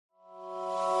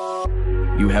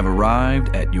You have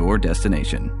arrived at your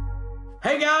destination.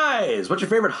 Hey guys, what's your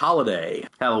favorite holiday?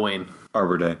 Halloween.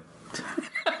 Arbor Day.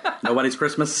 Nobody's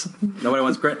Christmas? Nobody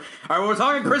wants Christmas? All right, well, we're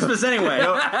talking Christmas anyway.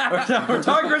 We're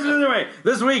talking Christmas anyway.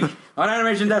 This week on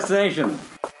Animation Destination.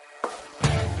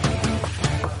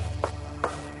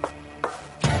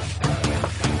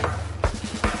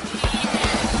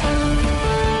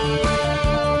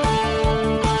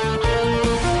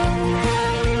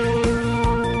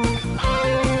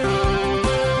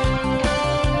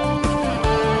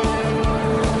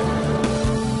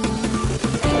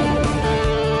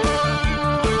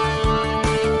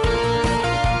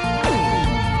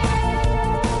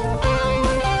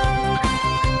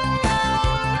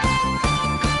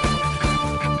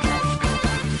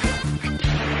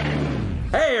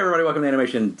 Welcome to the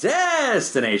Animation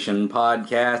Destination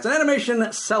Podcast, an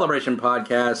animation celebration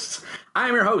podcast. I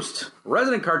am your host,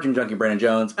 resident cartoon junkie Brandon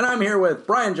Jones, and I'm here with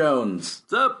Brian Jones.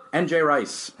 What's up? And Jay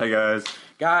Rice. Hey guys.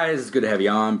 Guys, it's good to have you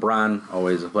on. Brian,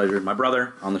 always a pleasure. My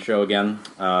brother on the show again.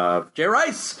 Jay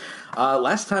Rice.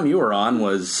 Last time you were on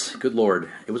was, good lord,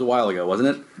 it was a while ago,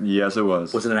 wasn't it? Yes, it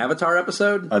was. Was it an Avatar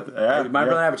episode? Yeah, it might have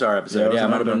been an Avatar episode. Yeah,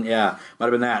 Might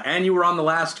have been that. And you were on the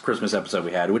last Christmas episode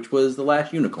we had, which was The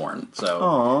Last Unicorn. So,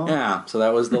 Aww. Yeah, so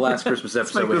that was the last Christmas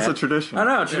episode we had. Let's make this a tradition. I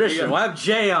know, tradition. We'll have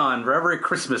Jay on for every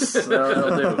Christmas.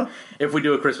 That'll do. If we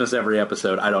do a Christmas every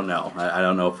episode, I don't know. I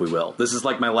don't know if we will. This is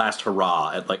like my last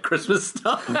hurrah at like Christmas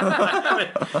stuff.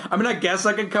 I mean, I guess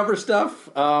I could cover stuff,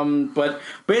 but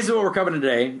basically what we're covering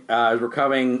today is we're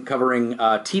covering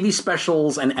TV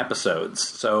specials and episodes.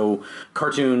 So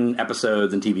cartoon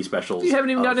episodes and TV specials. You haven't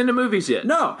even gotten into movies yet.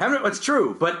 No, haven't. It's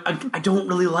true, but I don't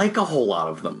really like a whole lot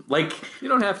of them. Like, you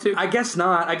don't have to. I guess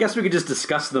not. I guess we could just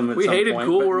discuss them. We hated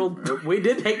Cool World. We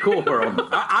did hate Cool World.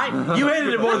 You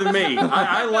hated it more than me.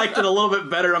 I liked it a little bit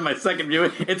better on my second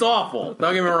viewing. It's awful.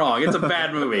 Don't get me wrong. It's a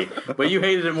bad movie, but you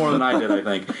hated it more than I did, I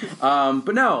think.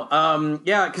 But no,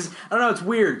 yeah, because I don't know. It's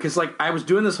weird because like I was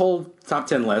doing this whole top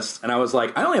 10 list, and I was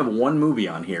like, I only have one movie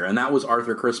on here, and that was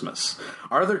Arthur Christmas.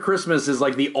 Arthur Christmas is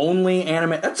like the only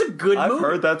anime. That's a good movie. I've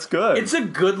heard that's good. It's a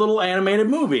good little animated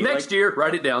movie. Next year,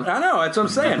 write it down. I know, that's what I'm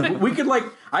saying. We could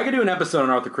I could do an episode on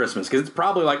Arthur Christmas, because it's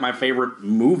probably like my favorite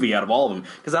movie out of all of them,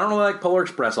 because I don't really like Polar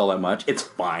Express all that much. It's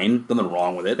fine. Nothing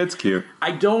wrong with it. It's cute.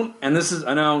 I don't, and this is,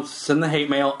 I know, send the hate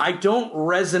mail, I don't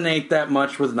resonate that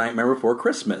much with Nightmare Before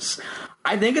Christmas.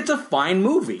 I think it's a fine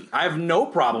movie. I have no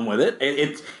problem with it.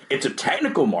 It's a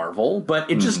technical marvel,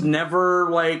 but it just never,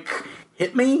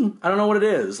 hit me. I don't know what it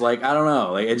is. I don't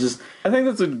know. I think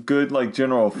that's a good,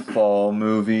 general fall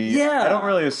movie. Yeah. I don't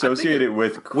really associate it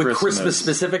with Christmas. With Christmas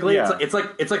specifically? Yeah. It's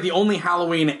like the only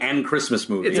Halloween and Christmas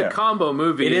movie. It's a combo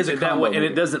movie. It is a combo movie. And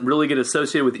it doesn't really get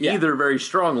associated with either very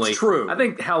strongly. It's true. I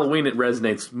think Halloween, it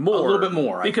resonates more. A little bit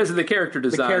more. Because of the character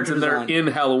designs. And they're in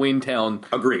Halloween Town.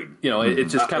 Agreed.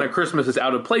 It's just kind of Christmas is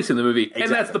out of place in the movie. Exactly.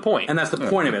 And that's the point. And that's the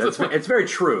point of it. It's very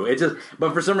true.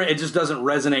 But for some reason, it just doesn't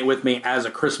resonate with me as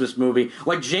a Christmas movie.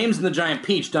 Like James and the Giant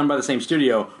Peach, done by the same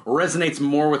studio, resonates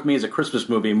more with me as a Christmas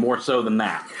movie, more so than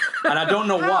that. And I don't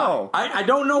know why. I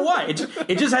don't know why.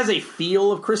 It just has a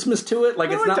feel of Christmas to it.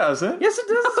 Like, no, it's not. It doesn't. Yes, it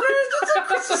does. It's a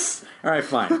Christmas. All right,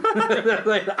 fine.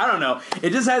 I don't know.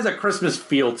 It just has a Christmas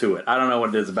feel to it. I don't know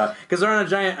what it is about. Because they're on a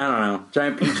giant. I don't know.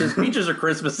 Giant peaches. Peaches are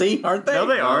Christmassy, aren't they? No,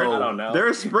 they aren't. I don't know. They're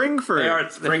a spring fruit. They are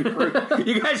spring fruit.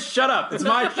 You guys shut up. It's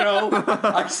my show.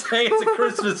 I say it's a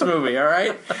Christmas movie, all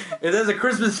right? It has a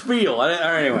Christmas feel. All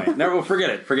right, anyway. Never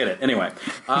forget it. Anyway.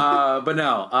 But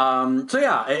no. So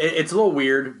yeah, it's a little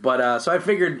weird. But so I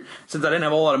figured since I didn't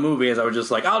have a whole lot of movies, I was just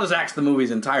like, I'll just axe the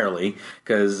movies entirely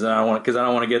because I don't want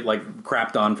to get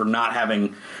crapped on for not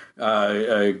having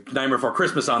Nightmare Before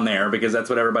Christmas on there, because that's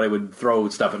what everybody would throw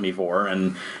stuff at me for.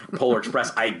 And Polar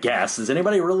Express, I guess. Does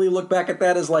anybody really look back at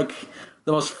that as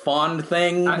the most fond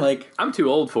thing? I'm too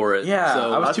old for it. Yeah,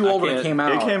 so I was too old when it came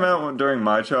out. It came out during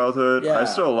my childhood. Yeah. I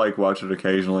still watch it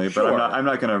occasionally, but Sure. I'm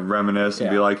not going to reminisce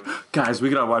and be like, guys, we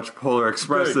got to watch Polar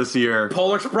Express Dude, this year.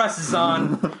 Polar Express is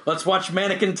on. Let's watch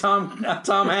Mannequin Tom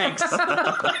Hanks.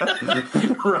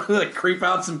 Creep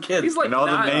out some kids. He's like and all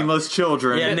the nameless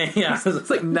children. Yeah.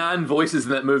 It's like 9 voices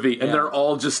in that movie, and they're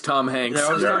all just Tom Hanks.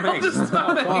 They're all just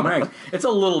Tom Hanks. It's a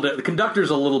little bit. The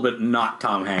conductor's a little bit not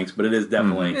Tom Hanks, but it is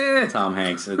definitely Tom Tom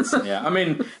Hanks. It's I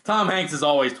mean, Tom Hanks is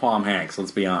always Tom Hanks.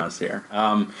 Let's be honest here.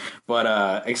 But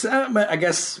I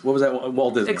guess what was that?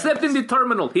 Walt Disney. Except in the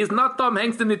terminal, he's not Tom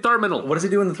Hanks in the terminal. What does he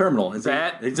do in the terminal? Does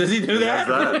he do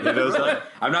that? He does that.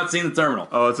 I've not seen the terminal.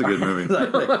 Oh, it's a good movie.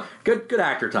 Good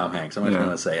actor, Tom Hanks. I'm just going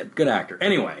to say it. Good actor.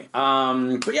 Anyway,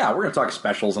 but yeah, we're going to talk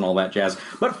specials and all that jazz.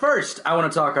 But first, I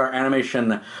want to talk our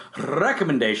animation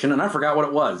recommendation, and I forgot what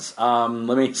it was.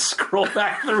 Let me scroll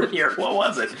back through here. What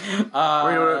was it?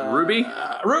 Ruby?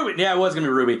 Ruby. Yeah, it was going to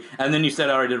be Ruby. And then you said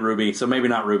I already did Ruby, so maybe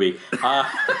not Ruby.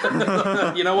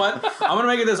 You know what? I'm going to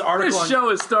make it this article. This show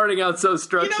is starting out so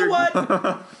structured. You know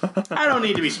what? I don't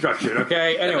need to be structured,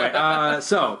 okay? Anyway,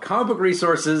 so Comic Book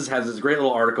Resources has this great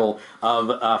little article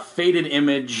of Faded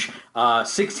Image,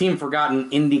 16 Forgotten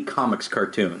Indie Comics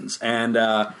Cartoons. And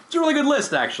it's a really good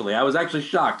list, actually. I was actually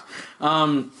shocked.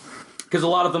 Because a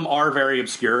lot of them are very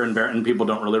obscure and people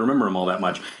don't really remember them all that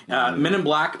much. Men in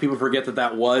Black, people forget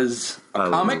that was a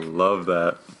comic. I love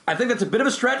that. I think that's a bit of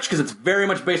a stretch because it's very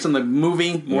much based on the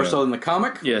movie more so than the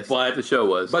comic. Yes, but the show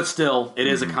was. But still, it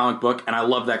is a comic book, and I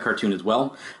love that cartoon as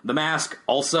well. The Mask,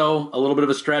 also a little bit of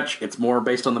a stretch. It's more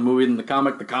based on the movie than the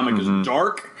comic. The comic is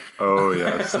dark. Oh,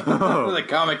 yes. The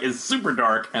comic is super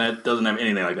dark, and it doesn't have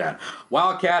anything like that.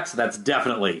 Wildcats, that's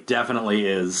definitely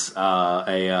is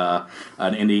an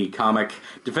indie comic.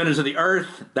 Defenders of the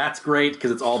Earth, that's great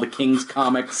because it's all the King's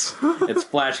comics. It's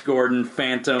Flash Gordon,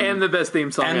 Phantom. And the best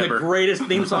theme song ever. And the greatest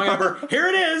theme song ever. Here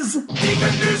it is.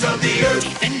 Defenders of the Earth.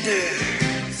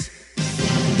 Defenders.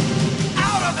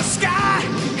 Out of the sky,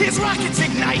 his rockets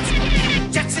ignite.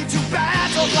 Jets into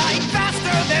battle, flying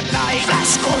faster than light.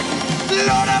 Flash Gordon,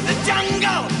 Lord of the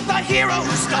Jungle, the hero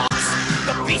who stalks.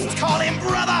 The beasts call him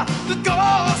brother, the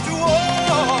goes to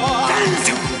war.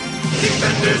 Phantom.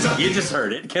 Defenders of You just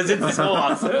heard it because it's so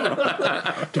awesome.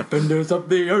 Defenders of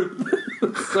the Earth.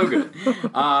 So good.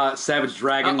 Savage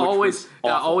Dragon. I always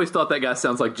thought that guy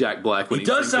sounds like Jack Black. When He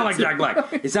does sound like Jack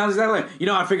Black. It sounds exactly like. You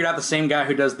know, I figured out the same guy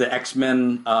who does the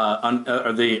X-Men,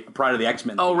 or the Pride of the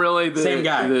X-Men. Oh, really? Same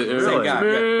guy. Same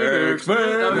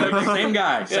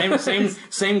guy. Same guy.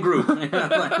 Same group.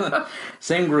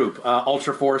 Same group.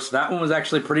 Ultra Force. That one was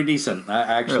actually pretty decent.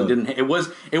 I actually didn't. It was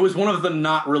one of the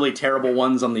not really terrible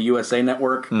ones on the USA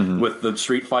Network with the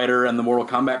Street Fighter and the Mortal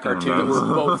Kombat cartoon that were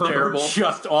both terrible,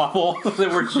 just awful. They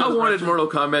were just I wanted Mortal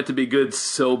Kombat to be good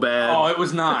so bad. Oh, it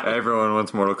was not. Everyone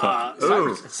wants Mortal Kombat.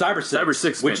 Cyber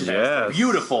 6, which is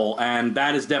beautiful, and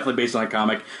that is definitely based on a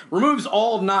comic. Removes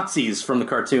all Nazis from the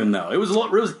cartoon, though. It was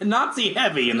Nazi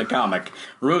heavy in the comic.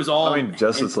 Removes all. I mean,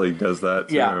 Justice League does that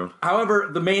too. Yeah. However,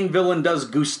 the main villain does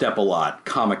goose step a lot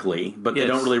comically, but they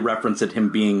don't really reference it him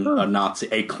being a Nazi,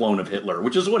 a clone of Hitler,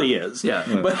 which is what he is. Yeah.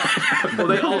 But well,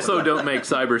 they also don't make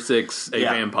Cyber 6 a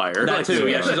vampire. That too.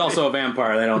 Yeah, she's also a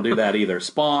vampire. They don't do that either.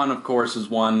 Spawn, of course, is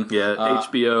one. Yeah.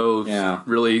 HBO. Yeah.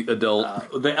 Really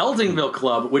adult. The Eldingville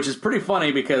Club, which is pretty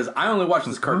funny because I only watched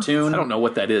this cartoon. I don't know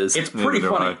what that is. It's pretty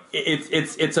funny.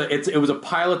 It was a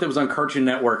pilot that was on Cartoon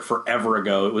Network forever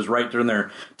ago. It was right during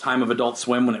their time of Adult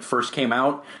Swim when it first came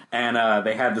out, and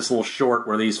they had this little short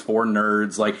where these four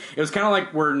nerds, like, it was kind of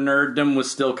like where nerddom was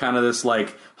still kind of this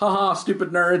like, haha,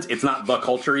 stupid nerds. It's not the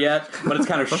culture yet, but it's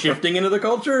kind of shifting into the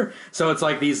culture. So it's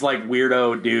like these like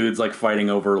weirdo dudes like fighting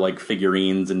over like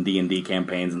figurines and D&D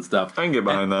campaigns and stuff. I can get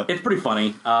behind that. It's pretty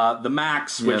funny. The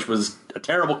Max, which was a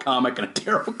terrible comic and a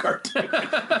terrible cartoon.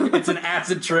 It's an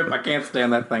acid trip. I can't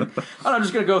stand that thing. I'm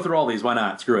just going to go through all these. Why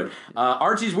not? Screw it.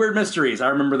 Archie's Weird Mysteries. I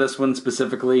remember this one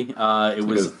specifically.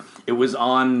 It was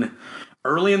on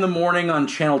early in the morning on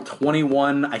channel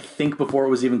 21, I think before it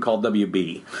was even called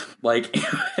WB. Like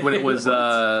when it was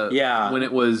when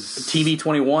it was TV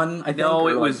 21, I think. No,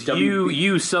 it was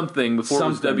U something before it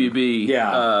was WB.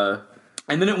 Yeah.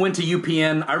 And then it went to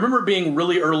UPN. I remember it being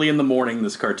really early in the morning,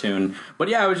 this cartoon. But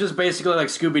yeah, it was just basically like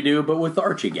Scooby-Doo, but with the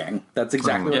Archie gang. That's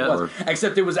exactly what it was.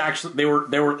 Except it was actually, they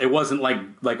were. It wasn't like,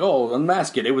 oh,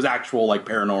 unmask it. It was actual like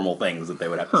paranormal things that they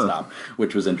would have to stop,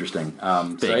 which was interesting.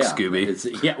 Scooby.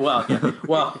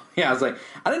 I was like,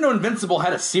 I didn't know Invincible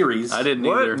had a series. I didn't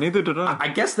either. Neither did I. I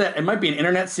guess that it might be an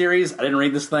internet series. I didn't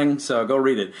read this thing, so go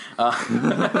read it.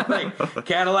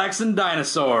 Cadillacs and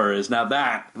Dinosaurs. Now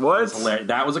that was hilarious.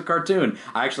 That was a cartoon.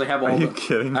 I actually have all. Are you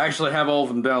kidding? I actually have all of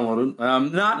them downloaded.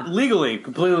 Not legally,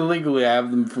 completely legally. I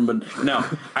have them from. No,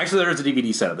 actually, there is a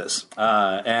DVD set of this,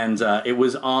 and it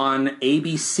was on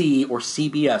ABC or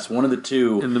CBS, one of the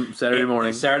two. In the Saturday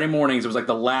morning. Saturday mornings. It was like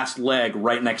the last leg,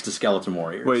 right next to Skeleton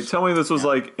Warriors. Wait, tell me this was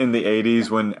like in the 80s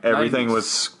when everything 90s.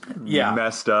 Was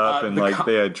messed up and like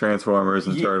they had Transformers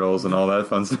and Turtles and all that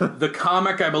fun stuff. The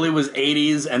comic, I believe, was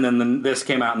 80s, and then this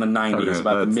came out in the 90s,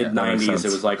 about the mid 90s.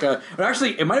 It was like,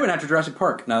 actually, it might have been after Jurassic Jurassic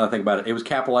Park. Now that I think about it, it was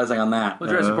capitalizing on that. Well,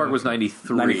 Jurassic Park was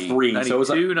 93. 93. 92, So it was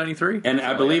like, 93? and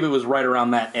I believe it was right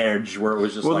around that edge where it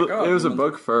was just like, oh, it was a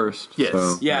book first. Yes.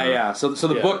 So, Yeah. So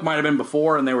the book might have been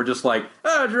before, and they were just like,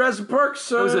 Jurassic Park.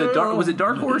 So Was it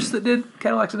Dark Horse that did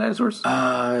Cadillacs and Dinosaurs?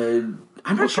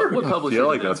 I'm not sure. What I publisher? feel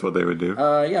like did that's what they would do.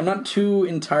 Yeah, I'm not too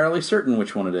entirely certain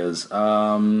which one it is.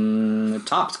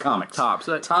 Topps Comics.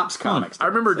 Topps Comics. I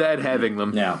remember Dad having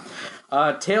them. Yeah.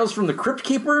 Tales from the Crypt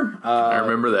Keeper. I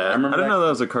remember that. I didn't know that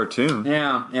was a cartoon.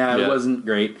 Yeah, it wasn't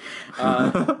great.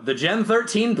 The Gen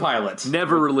 13 pilot.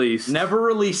 Never released. Never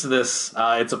released this.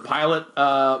 It's a pilot.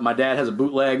 My dad has a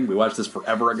bootleg. We watched this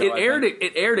forever ago.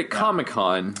 It aired at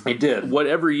Comic-Con. It did.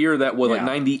 Whatever year that was, like Yeah.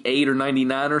 98 or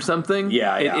 99 or something.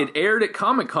 Yeah. It aired at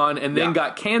Comic-Con and then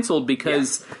got canceled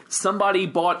because somebody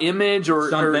bought Image or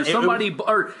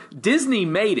Disney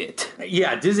made it.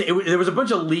 Yeah, Disney. There was a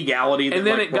bunch of legality, that, And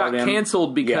then like, it got brought in. canceled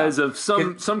because of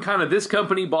some kind of this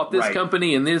company bought this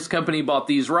company and this company bought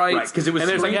these rights. Right, because it was and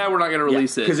there's like, we're not going to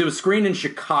release it. because it was screened in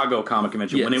Chicago Comic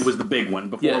Convention when it was the big one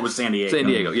before it was San Diego. San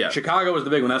Diego, yeah. Chicago was the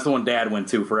big one. That's the one Dad went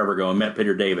to forever ago and met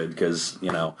Peter David because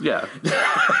Yeah.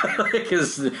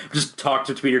 because just talked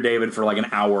to Peter David for like an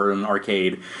hour in an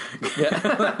arcade.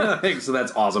 So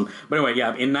that's awesome. But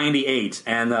anyway, in '98,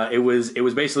 and it was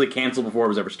basically canceled before it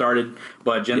was ever started.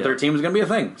 But Gen 13 was going to be a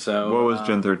thing. So What was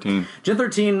Gen 13? Gen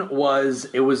 13 was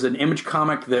an Image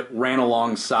comic that ran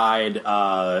alongside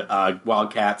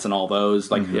Wildcats and all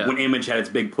those, like when Image had its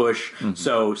big push.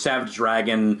 So Savage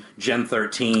Dragon, Gen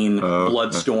 13,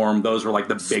 Bloodstorm, those were like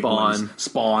the big ones.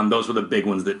 Spawn, those were the big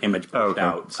ones that Image pushed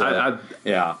out. So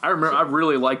I remember I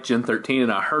really liked Gen 13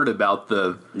 and I heard about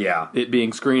it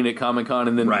being screened at Comic-Con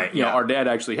and then our dad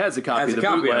actually has a copy of the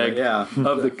bootleg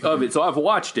of it, so I've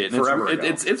watched it and forever ago.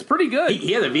 It's pretty good.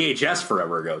 He had a VHS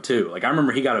forever ago too. Like I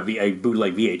remember he got a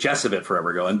bootleg VHS of it forever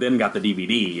ago, and then got the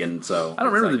DVD. And so I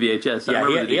don't remember the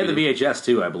VHS. He had the VHS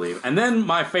too, I believe. And then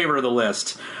my favorite of the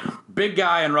list, Big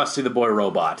Guy and Rusty the Boy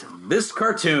Robot. This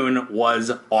cartoon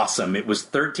was awesome. It was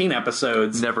 13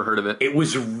 episodes. Never heard of it. It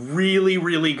was really,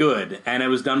 really good, and it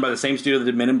was done by the same studio that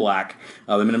did Men in Black,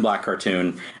 the Men in Black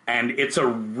cartoon. And it's a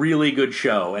really good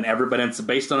show. And it's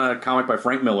based on a comic by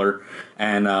Frank Miller,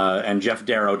 and Jeff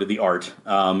Darrow did the art.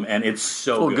 And it's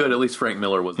so good. At least Frank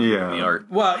Miller was doing the art.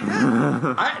 Well,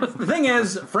 the thing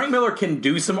is, Frank Miller can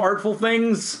do some artful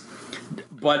things,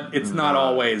 but it's not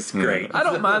always great. I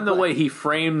don't mind the way he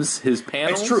frames his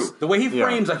panels. It's true. The way he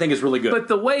frames, I think, is really good. But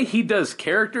the way he does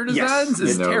character designs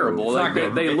is terrible. It's like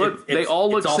not good. They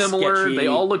all look similar. Sketchy. They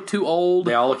all look too old.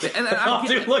 They all look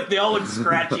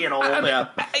scratchy and old.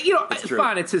 It's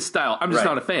fine. It's his style. I'm just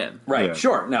not a fan. Right. Yeah.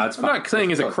 Sure. No, it's fine. I'm not saying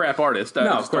he's a crap artist. I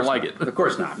just don't like it. Of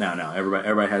course not. No.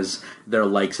 Everybody has their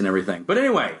likes and everything. But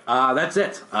anyway, that's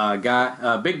it.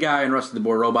 Big Guy and Rusty the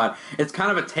Boy Robot. It's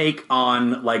kind of a take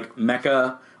on like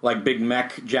mecha, like big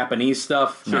mech Japanese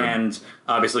stuff, and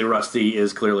obviously Rusty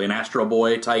is clearly an Astro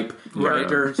Boy type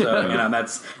character, so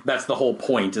that's the whole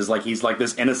point. Is like he's like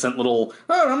this innocent little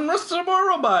I'm Rusty the Boy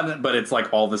Robot, but it's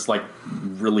like all this like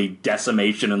really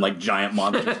decimation and like giant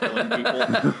monsters killing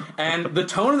people. And the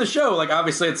tone of the show, like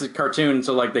obviously it's a cartoon,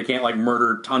 so like they can't like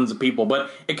murder tons of people,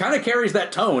 but it kind of carries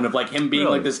that tone of like him being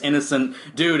like this innocent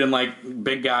dude, and like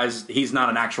Big Guy's he's not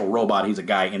an actual robot, he's a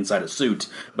guy inside a suit,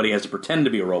 but he has to pretend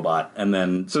to be a robot, and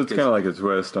then So it's kind of like a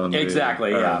twist on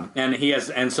exactly, and he has,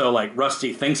 and so like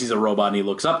Rusty thinks he's a robot, and he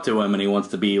looks up to him, and he wants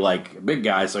to be like a big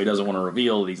guy, so he doesn't want to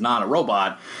reveal that he's not a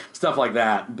robot, stuff like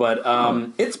that. But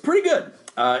it's pretty good.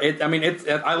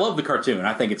 I love the cartoon.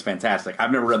 I think it's fantastic.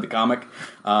 I've never read the comic.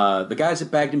 The guys at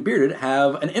Bagged and Bearded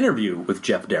have an interview with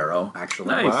Jeff Darrow, actually.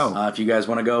 Nice. Wow. If you guys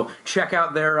want to go check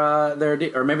out their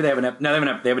or maybe they have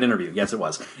they have an interview. Yes, it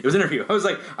was an interview. I was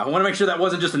like, I want to make sure that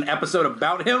wasn't just an episode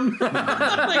about him.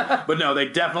 But no, they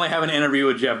definitely have an interview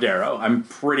with Jeff Darrow. I'm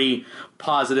pretty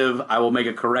positive. I will make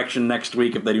a correction next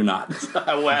week if they do not.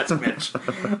 I will ask Mitch.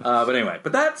 But anyway,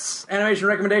 that's animation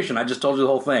recommendation. I just told you the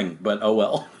whole thing, but oh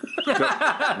well.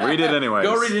 Read it anyway.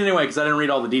 Go read it anyway, because I didn't read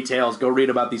all the details. Go read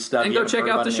about these stuff. And go check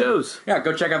out the shows. Yeah,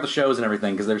 go check out the shows and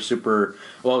everything, because they're super...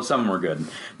 Well, some of them were good.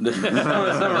 some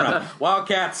of them were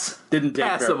Wildcats didn't date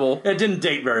Passable. It didn't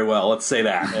date very well, let's say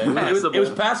that. It was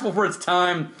passable for its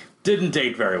time. Didn't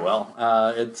date very well.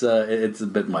 It's a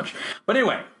bit much. But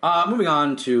anyway, moving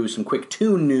on to some quick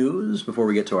Toon news before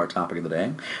we get to our topic of the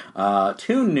day.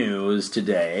 Toon news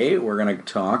today, we're going to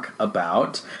talk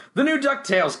about the new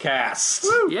DuckTales cast.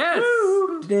 Woo! Yes!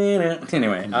 Woo!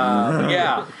 Anyway,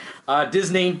 yeah.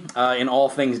 Disney, in all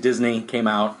things Disney, came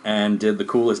out and did the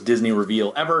coolest Disney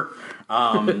reveal ever.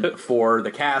 For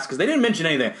the cast, because they didn't mention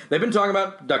anything. They've been talking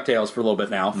about DuckTales for a little bit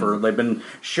now. They've been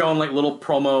showing like little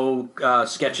promo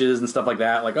sketches and stuff like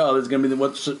that. Like, oh, this is going to be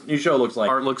what the new show looks like.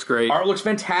 Art looks great. Art looks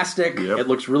fantastic. Yep. It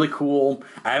looks really cool.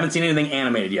 I haven't seen anything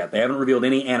animated yet. They haven't revealed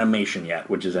any animation yet,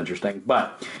 which is interesting.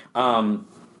 But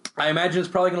I imagine it's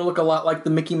probably going to look a lot like the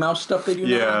Mickey Mouse stuff they do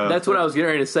now. That's what I was getting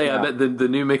ready to say. Yeah. I bet the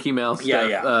new Mickey Mouse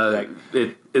stuff,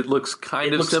 it looks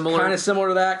kind of similar. Kind of similar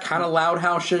to that, kind of Loud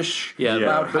House-ish.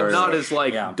 But not as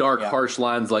dark, harsh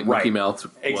lines like Mickey Mouse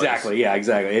was. Exactly,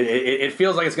 exactly. It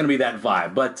feels like it's going to be that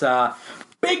vibe. But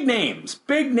big names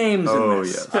in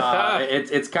this. Yes.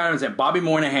 It's kind of insane. Bobby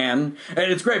Moynihan, and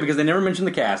it's great because they never mentioned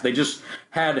the cast. They just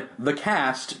had the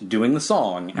cast doing the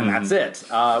song, and that's it.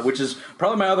 Which is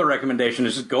probably my other recommendation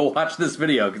is just go watch this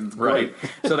video because it's great.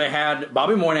 So they had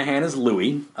Bobby Moynihan as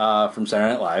Louie from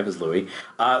Saturday Night Live as Louie.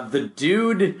 The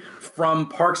dude from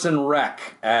Parks and Rec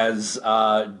as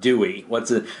Dewey.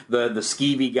 What's it? The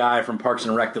skeevy guy from Parks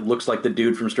and Rec that looks like the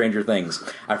dude from Stranger Things.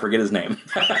 I forget his name.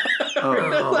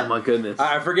 Oh my goodness.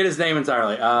 I forget his name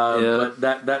entirely, but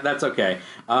that's okay.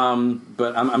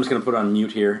 But I'm just going to put it on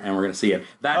mute here, and we're going to see it.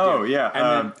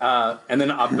 And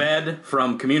then Abed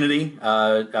from Community,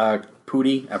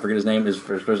 Pootie, I forget his name. His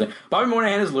first name. Bobby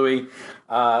Moynihan is Louie.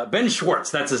 Ben Schwartz,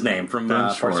 that's his name from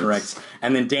Parks and Rec,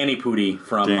 and then Danny Pootie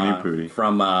from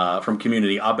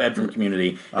Community. Abed from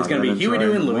Community. It's going to be Huey,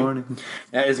 Dewey, and Louie.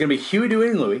 It's going to be Huey, Dewey,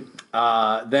 and Louie.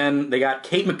 Then they got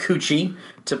Kate McCucci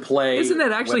to play. Isn't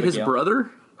that actually his brother?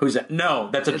 Who's that?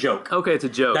 No, that's a joke. Okay, it's a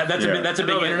joke. That's a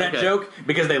big internet joke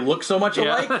because they look so much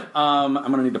alike. I'm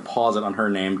going to need to pause it on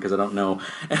her name because I don't know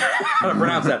how to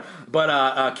pronounce that.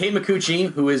 But Kate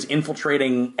McCucci, who is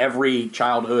infiltrating every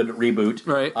childhood reboot.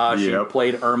 Right. She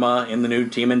played Irma in the new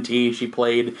TMNT. She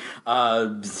played,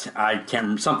 I can't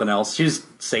remember, something else. She's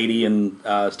Sadie in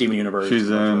Steven Universe. She's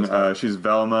Velma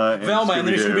in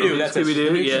the new Scooby-Doo. That's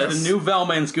Scooby-Doo, yes. The new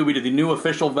Velma in Scooby-Doo, the new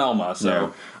official Velma.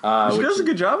 So she does a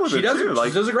good job with it, too.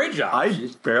 She does a great job. I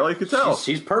barely could tell.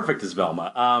 She's perfect as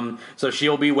Velma. So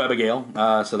she'll be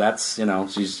Webigail. So that's,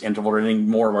 she's infiltrating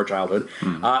more of our childhood.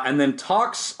 And then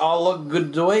Tox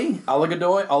Alagundoy.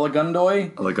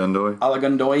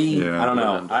 Yeah. I don't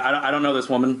know. I don't know this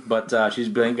woman, but she's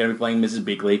going to be playing Mrs.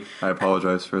 Beakley. I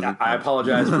apologize for that. I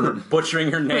apologize for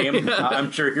butchering her name.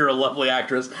 I'm sure you're a lovely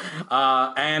actress.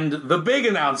 And the big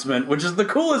announcement, which is the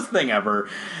coolest thing ever,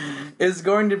 is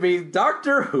going to be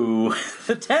Doctor Who.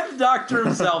 The 10th Doctor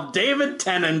himself, David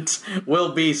Tennant,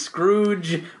 will be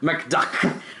Scrooge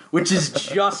McDuck, which is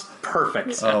just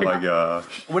perfect. Oh my gosh!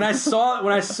 When I saw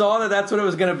that that's what it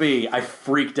was going to be, I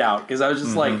freaked out because I was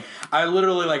just like, I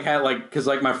literally had because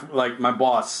my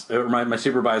boss or my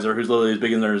supervisor, who's literally as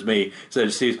big and there as me,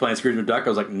 said he's playing Scrooge McDuck. I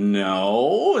was like,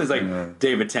 no, it's like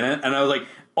David Tennant, and I was like.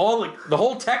 The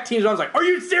whole tech team, I was like, "Are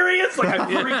you serious?" Like I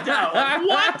freaked out. Like,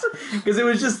 what? Because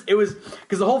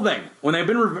because the whole thing. When they've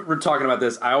been talking about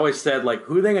this, I always said like,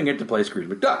 "Who are they gonna get to play Scrooge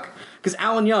McDuck?" Because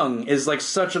Alan Young is like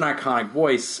such an iconic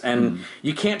voice, and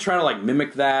you can't try to like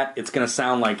mimic that. It's gonna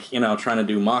sound like trying to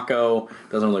do Mako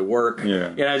doesn't really work.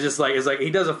 Yeah, it's like he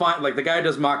does a fine the guy who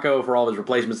does Mako for all his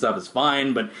replacement stuff is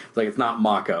fine, but it's not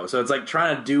Mako. So it's like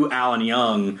trying to do Alan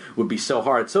Young would be so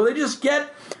hard. So they just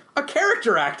get a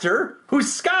character actor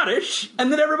who's Scottish and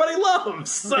that everybody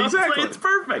loves. So exactly. It's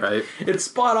perfect. Right. It's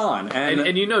spot on. And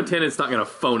Tennant's not going to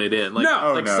phone it in.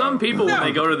 Some people, when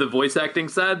they go to the voice acting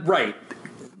side... Right.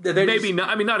 Maybe not.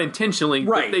 I mean, not intentionally.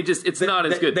 Right. But it's not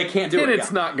as good. They can't do it.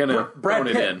 Tennant's not going to phone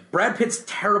it in. Brad Pitt's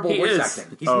terrible voice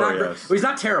acting. He's not. Well, he's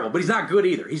not terrible, but he's not good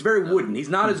either. He's very wooden. He's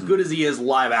not as good as he is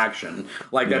live action.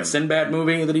 Like that Sinbad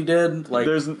movie that he did. Like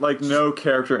there's no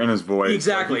character in his voice.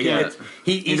 Exactly.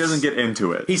 He doesn't get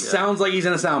into it. He sounds like he's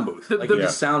in a sound booth. He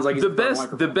just sounds like he's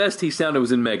the best he sounded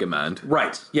was in Megamind.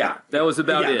 Right. Yeah. That was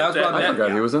about it. I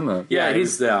forgot he was in that. Yeah.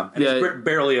 He's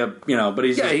barely a but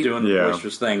he's just doing the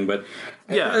boisterous thing. But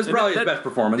it's probably his best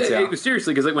performance.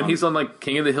 Seriously, because when he's on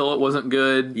King of the Hill, it wasn't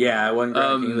good. Yeah, it wasn't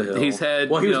great. King of the Hill. He's had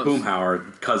he was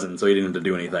Boomhauer cousin, so he didn't have to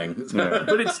do anything.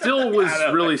 But it still was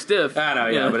really stiff.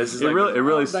 I know, but it's just it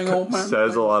really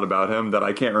says a lot about him that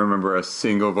I can't remember a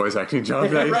single voice acting job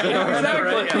that he's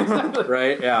done.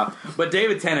 Right, yeah. But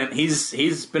David Tennant,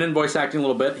 he's been in voice acting a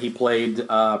little bit. He played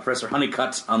Professor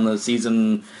Honeycutt on the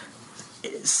season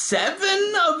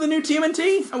 7 of the new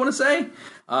TMNT, I want to say.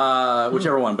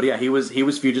 whichever one. But yeah, he was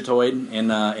Fugitoid in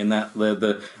that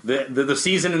the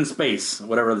season in space,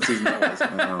 whatever the season that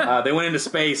was. They went into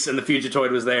space and the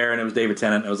Fugitoid was there, and it was David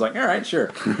Tennant. I was like, all right, sure.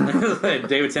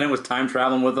 David Tennant was time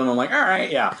traveling with them. I'm like, all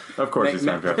right, yeah, of course he's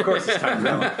time traveling. Of course he's time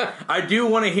traveling. I do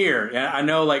want to hear. I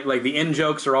know like the in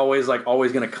jokes are always going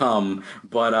to come,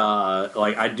 but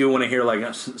I do want to hear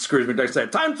like Scrooge McDuck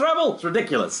said, time travel, it's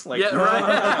ridiculous. Like, yeah,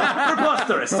 right.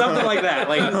 Preposterous, something like that.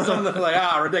 Like something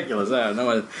like ridiculous.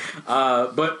 No.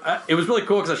 But it was really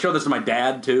cool because I showed this to my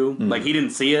dad too. Like he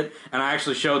didn't see it, and I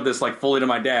actually showed this like fully to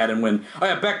my dad. And when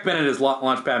Beck Bennett is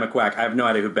Launchpad McQuack. I have no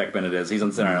idea who Beck Bennett is. He's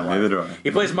on Saturday Night Live. Neither do I.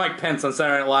 He plays Mike Pence on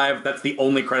Saturday Night Live. That's the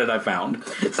only credit I found.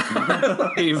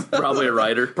 He's probably a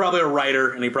writer. Probably a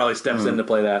writer, and he probably steps in to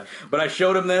play that. But I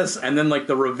showed him this, and then like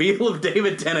the reveal of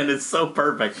David Tennant is so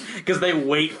perfect because they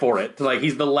wait for it. Like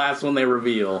he's the last one they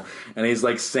reveal, and he's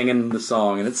like singing the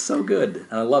song, and it's so good,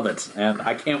 and I love it, and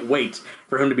I can't wait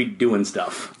for him to be doing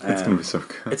stuff. It's gonna be so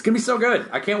good. It's gonna be so good.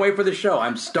 I can't wait for this show.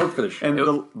 I'm stoked for this show. And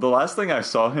the last thing I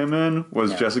saw him in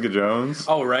was Jessica Jones.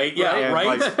 Oh right, yeah,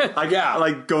 right.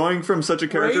 Like going from such a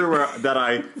character that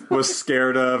I was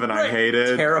scared of and I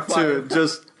hated terrified to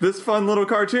just this fun little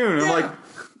cartoon. I'm like,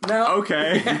 no,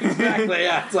 okay, yeah, exactly.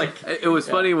 Yeah, it's like it was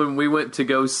funny when we went to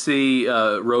go see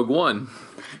Rogue One.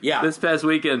 Yeah. This past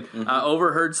weekend, I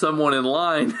overheard someone in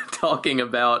line talking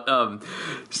about.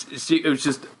 It was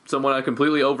just someone I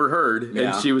completely overheard,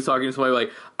 and she was talking to somebody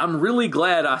like, "I'm really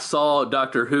glad I saw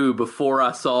Doctor Who before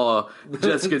I saw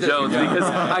Jessica Jones because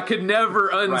I could never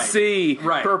unsee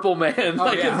Purple Man." Oh,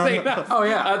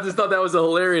 I just thought that was a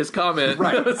hilarious comment.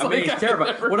 Right, I mean, he's terrible.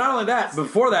 Well, not only that,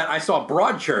 before that, I saw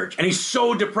Broadchurch, and he's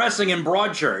so depressing in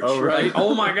Broadchurch. Oh, right. Like,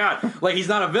 oh my god, like he's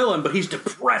not a villain, but he's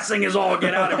depressing as all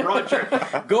get out in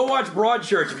Broadchurch. Go watch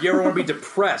Broadchurch if you ever want to be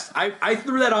depressed. I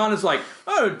threw that on as like,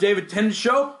 David Tennant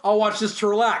show. I'll watch this to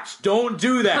relax. Don't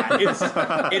do that.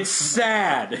 It's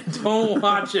sad. Don't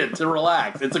watch it to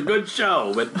relax. It's a good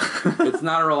show, but it's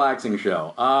not a relaxing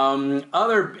show.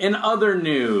 In other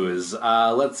news,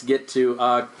 let's get to.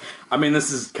 I mean,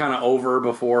 this is kind of over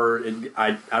before.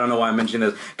 I don't know why I'm mentioning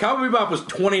this. Cowboy Bebop was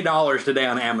 $20 today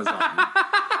on Amazon.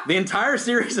 The entire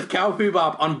series of Cowboy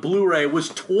Bebop on Blu-ray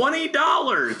was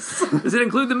 $20. Does it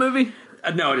include the movie?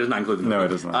 No, it does not include the movie. No, it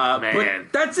does not. Man.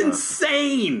 But that's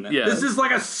insane. Yeah. This is like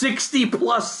a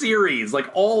 60-plus series, like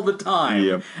all the time.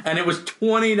 Yep. And it was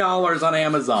 $20 on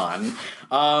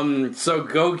Amazon. So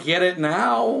go get it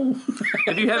now.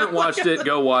 If you haven't watched it,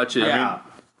 go watch it. Yeah.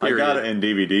 I got it in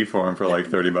DVD form for like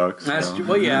 $30. That's true.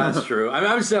 Well, yeah, that's true. I mean,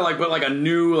 I would say but a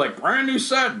new, brand new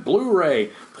set,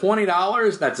 Blu-ray,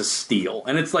 $20. That's a steal,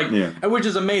 and it's which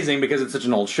is amazing because it's such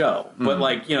an old show. But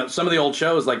some of the old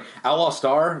shows, like Outlaw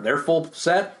Star, their full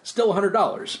set still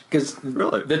 $100 because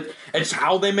it's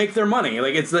how they make their money.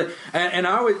 Like it's and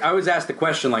I always ask the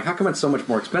question like, how come it's so much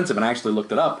more expensive? And I actually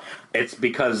looked it up. It's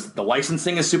because the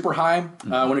licensing is super high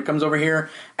when it comes over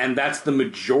here, and that's the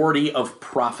majority of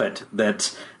profit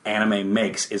that anime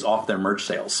makes is off their merch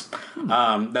sales.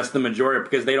 That's the majority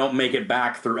because they don't make it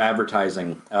back through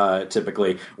advertising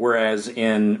typically. Whereas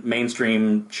in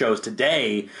mainstream shows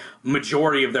today,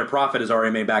 majority of their profit is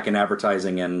already made back in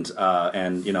advertising and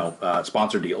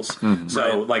sponsor deals.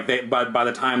 So by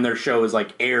the time their show is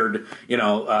aired,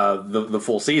 the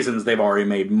full seasons, they've already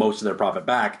made most of their profit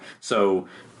back. So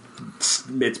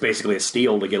it's basically a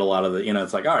steal to get a lot of the,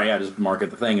 it's like, all right, just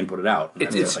market the thing and put it out.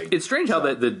 It's strange how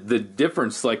the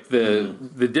difference,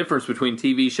 the difference between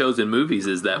TV shows and movies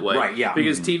is that way. Right, yeah.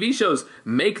 Because TV shows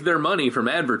make their money from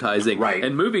advertising, right,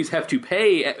 and movies have to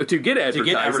pay to get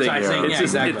advertising.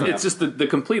 It's just the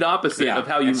complete opposite of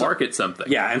how you market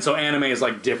something. Yeah, and so anime is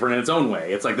different in its own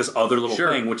way. It's like this other little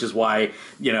thing, which is why,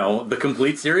 the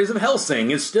complete series of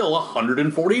Hellsing is still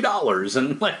 $140.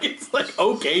 And it's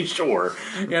okay, sure.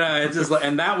 It's just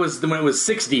and that was when it was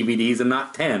 6 DVDs and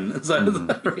not 10. But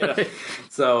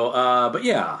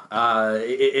yeah,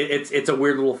 it's a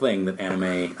weird little thing that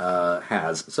anime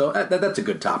has. So that's a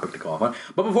good topic to call on.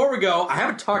 But before we go, I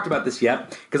haven't talked about this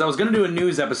yet because I was going to do a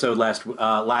news episode last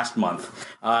month.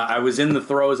 I was in the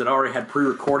throes. It already had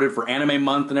pre-recorded for Anime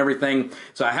Month and everything,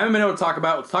 so I haven't been able to talk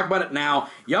about it. Let's talk about it now.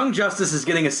 Young Justice is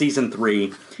getting a season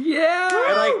 3. Yeah,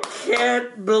 and I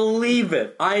can't believe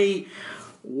it.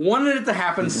 Wanted it to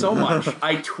happen so much.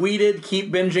 I tweeted,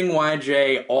 keep binging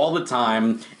YJ all the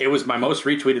time. It was my most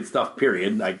retweeted stuff,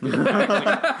 period. I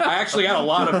actually got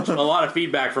a lot of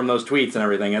feedback from those tweets and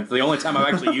everything. It's the only time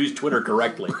I've actually used Twitter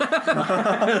correctly.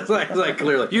 it's like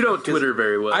clearly. You don't Twitter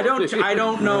very well. I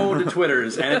don't know the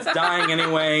Twitters, and it's dying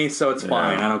anyway, so it's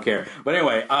fine. I don't care. But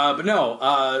anyway,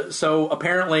 so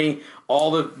apparently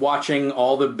all the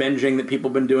binging that people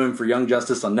have been doing for Young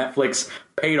Justice on Netflix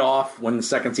paid off when the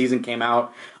second season came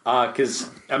out. Because,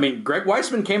 Greg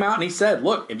Weisman came out and he said,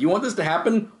 look, if you want this to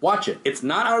happen, watch it. It's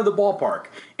not out of the ballpark.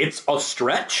 It's a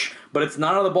stretch, but it's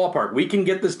not out of the ballpark. We can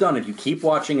get this done. If you keep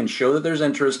watching and show that there's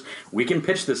interest, we can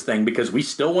pitch this thing because we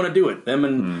still want to do it. Them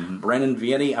and Brandon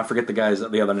Vietti, I forget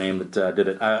the other name that did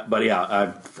it. But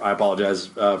yeah, I apologize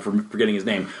for forgetting his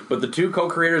name. But the two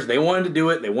co-creators, they wanted to do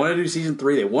it. They wanted to do season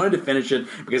 3. They wanted to finish it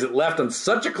because it left on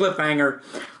such a cliffhanger.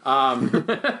 And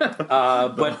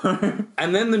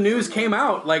then the news came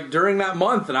out like during that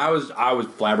month, and I was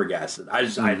flabbergasted. I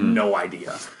had no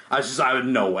idea. I had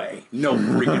no way, no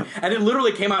freaking. And it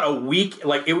literally came out a week,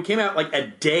 like it came out like a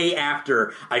day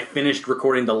after I finished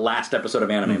recording the last episode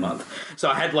of Anime Month. So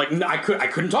I had like I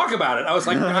couldn't talk about it. I was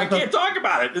like, I can't talk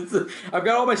about it. I've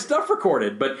got all my stuff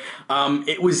recorded, but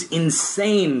it was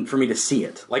insane for me to see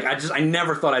it. Like I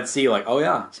never thought I'd see like, oh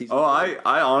yeah.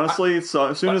 I honestly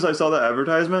saw as soon as I saw the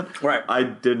advertisement, right. I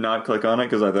did not click on it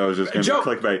because I thought it was just going to be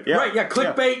clickbait. Yeah. Right, yeah,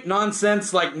 clickbait,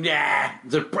 nonsense, like,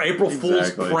 the April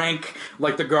Fool's prank,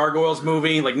 like the Gargoyles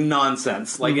movie, like,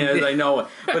 nonsense. Like, I know it.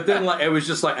 But then, like, it was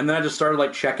just like, and then I just started,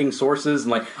 like, checking sources,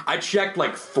 and, like, I checked,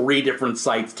 like, 3 different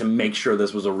sites to make sure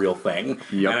this was a real thing.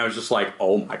 Yep. And I was just like,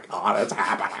 oh my god, it's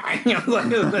happening.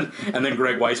 And then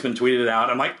Greg Weisman tweeted it out,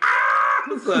 and I'm like, ah!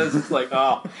 So it's just like,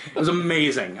 oh, it was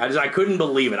amazing. I couldn't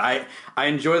believe it. I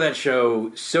enjoy that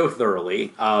show so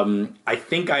thoroughly. I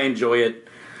think I enjoy it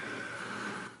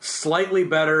slightly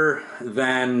better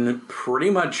than pretty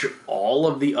much all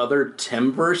of the other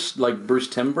Timmverse, like Bruce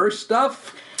Timmverse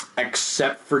stuff,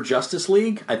 except for Justice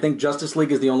League. I think Justice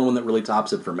League is the only one that really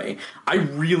tops it for me. I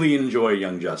really enjoy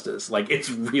Young Justice. Like, it's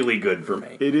really good for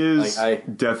me. It is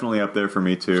definitely up there for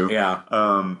me, too. Yeah.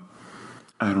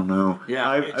 I don't know.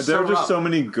 Yeah, there are just so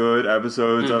many good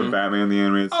episodes of Batman the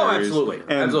Animated Series. Oh, absolutely.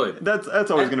 And absolutely.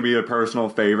 That's always going to be a personal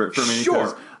favorite for me.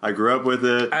 Sure. I grew up with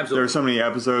it. Absolutely. There are so many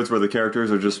episodes where the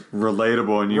characters are just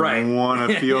relatable and you want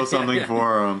to feel something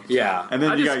for them. Yeah. And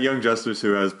then you got Young Justice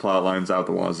who has plot lines out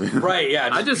the wazoo. Right, yeah.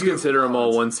 I just consider them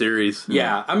all one series.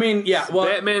 Yeah. I mean, yeah. Well,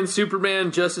 Batman,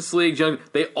 Superman, Justice League,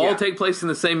 they all take place in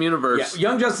the same universe. Yeah.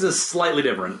 Young Justice is slightly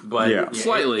different, but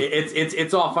slightly.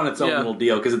 It's off on its own little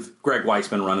deal because it's Greg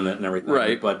Weisman running it and everything.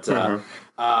 Right.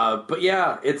 But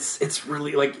yeah, it's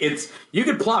really like you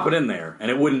could plop it in there and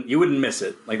you wouldn't miss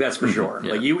it. Like, that's for sure.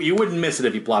 Like you wouldn't miss it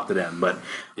if you plopped it in. But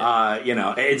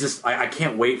it's just I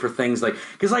can't wait for things like,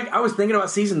 because like I was thinking about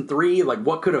season 3, like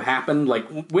what could have happened like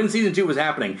when season 2 was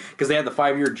happening, because they had the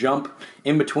 5-year jump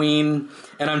in between,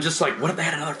 and I'm just like, what if they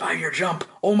had another 5-year jump?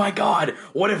 Oh my god,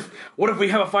 what if we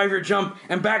have a 5-year jump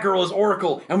and Batgirl is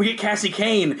Oracle and we get Cassie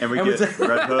Kane and we get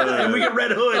Red Hood and we get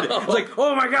Red Hood. It's like,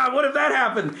 oh my god, what if that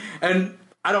happened? And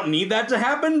I don't need that to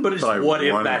happen, but it's just, what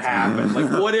if that happened?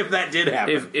 Like, what if that did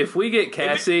happen? If we get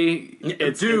Cassie,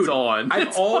 it's on.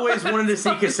 I've always wanted to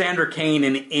see Cassandra Cain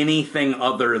in anything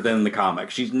other than the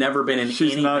comics. She's never been in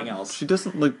anything else. She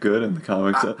doesn't look good in the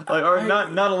comics.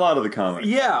 Not a lot of the comics.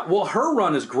 Yeah, well, her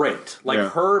run is great. Like,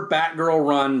 her Batgirl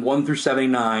run, 1 through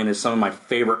 79, is some of my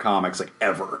favorite comics, like,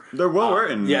 ever. They're well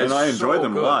written, and I enjoy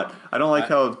them a lot. I don't like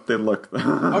how they look.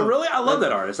 Oh, really? I love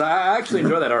that artist. I actually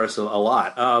enjoy that artist a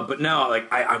lot. But no, like,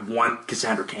 I want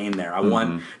Cassandra Cain there. I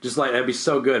want, just like, that'd be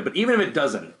so good. But even if it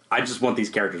doesn't, I just want these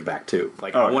characters back too.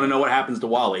 Like, I want to know what happens to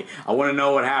Wally. I want to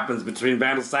know what happens between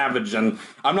Vandal Savage and,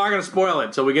 I'm not going to spoil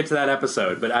it till we get to that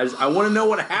episode, but I want to know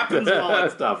what happens and all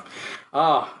that stuff.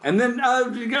 And then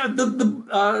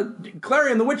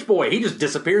Clarion the Witch Boy, he just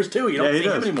disappears too. You don't see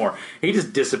him anymore. He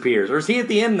just disappears. Or is he at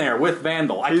the end there with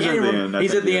Vandal? He's at the end.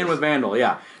 He's at the end with Vandal,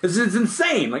 yeah. It's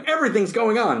insane. Like, everything's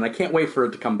going on, and I can't wait for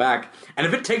it to come back. And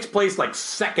if it takes place like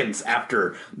seconds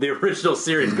after the original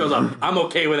series goes on, I'm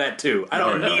okay with that too. I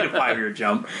don't need a 5-year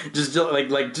jump. Just do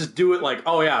it like,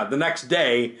 oh yeah, the next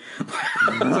day.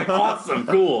 It's like, awesome,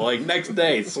 cool. Like, next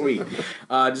day, sweet.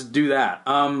 Just do that.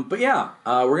 But yeah,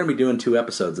 we're gonna be doing 2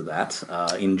 episodes of that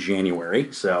in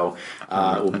January. So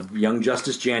Young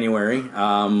Justice January.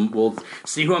 We'll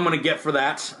see who I'm gonna get for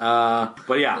that.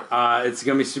 But yeah, it's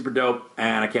gonna be super dope,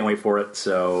 and I can't wait for it.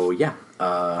 So yeah,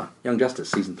 Young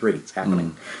Justice season 3. It's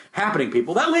happening. Happening,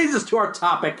 people. That leads us to our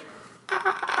topic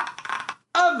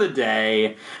of the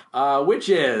day, which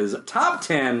is top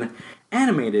 10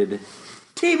 animated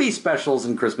TV specials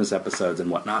and Christmas episodes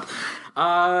and whatnot.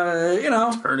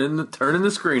 Turning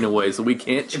the screen away so we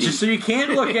can't cheat. Just so you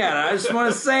can't look at it. I just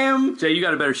want to say them. Jay, you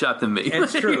got a better shot than me.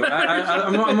 It's true.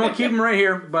 I'm going to keep them right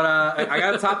here, but I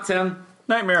got a top 10.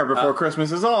 Nightmare Before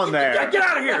Christmas is on there. Get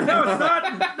out of here! No, it's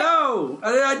not. No,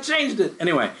 I changed it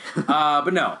anyway.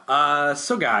 But no.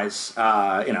 So guys,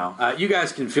 you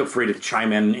guys can feel free to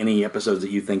chime in any episodes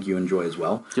that you think you enjoy as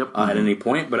well. Yep. At any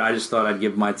point. But I just thought I'd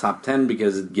give my top 10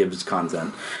 because it gives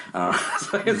content. It's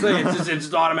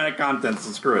just automatic content.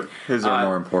 So screw it. His are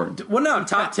more important. Well, no,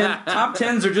 top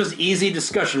 10s are just easy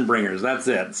discussion bringers. That's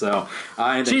it. So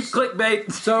cheap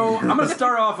clickbait. So I'm going to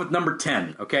start off with number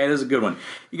 10. Okay, this is a good one.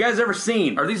 You guys ever seen?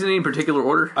 Are these in any particular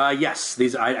order? Yes,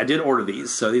 these I did order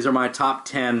these, so these are my top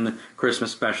 10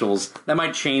 Christmas specials. That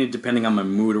might change depending on my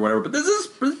mood or whatever, but this is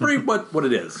pretty what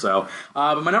it is. So,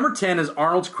 but my number 10 is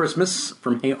Arnold's Christmas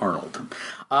from Hey Arnold.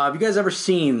 Have you guys ever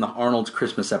seen the Arnold's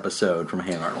Christmas episode from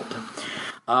Hey Arnold?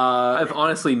 I've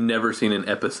honestly never seen an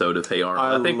episode of Hey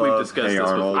Arnold. I think we've discussed Hey this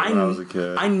Arnold before. when I was a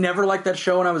kid. I never liked that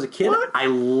show when I was a kid. What? I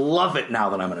love it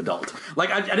now that I'm an adult.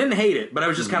 Like I didn't hate it, but I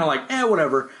was just kind of like,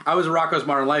 whatever. I was a Rocko's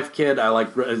Modern Life kid.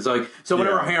 So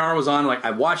whenever Hey Arnold was on, like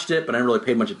I watched it, but I didn't really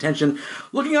pay much attention.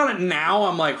 Looking on it now,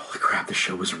 I'm like, holy crap, the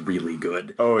show was really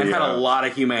good. And had a lot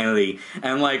of humanity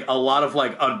and like a lot of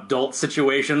like adult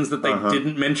situations that they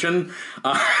didn't mention.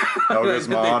 Helga's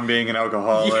mom being an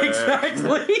alcoholic.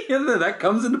 Exactly, and that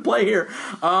comes into play here.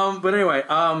 But anyway,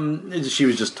 she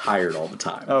was just tired all the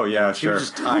time. Oh yeah, She was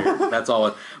just tired. That's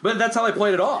all. But that's how they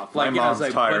played it off. Like, My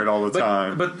mom's tired all the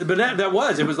time. But that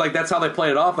was. It was like that's how they played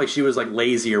it off. Like she was like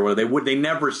lazy or whatever. They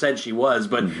never said she was,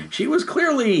 but she was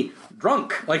clearly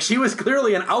drunk. Like she was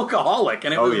clearly an alcoholic,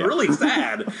 and it was really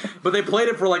sad. But they played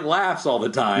it for like laughs all the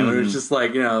time. And it was just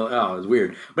like it was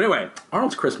weird. But anyway,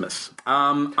 Arnold's Christmas.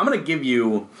 I'm gonna give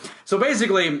you. So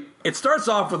basically, it starts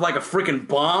off with like a freaking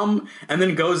bomb and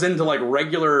then goes into like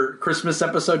regular Christmas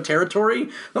episode territory. I'm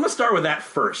going to start with that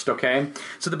first, okay?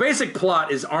 So the basic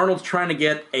plot is Arnold's trying to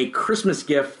get a Christmas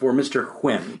gift for Mr.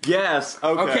 Quinn. Yes.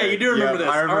 Okay. You do remember this.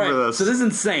 I remember this. So this is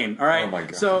insane, all right? Oh my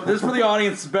God. So this is for the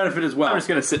audience's benefit as well. I'm just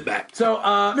going to sit back. So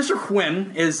Mr.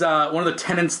 Quinn is one of the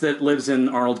tenants that lives in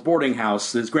Arnold's boarding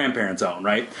house that his grandparents own,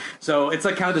 right? So it's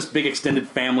like kind of this big extended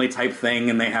family type thing,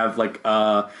 and they have like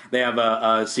a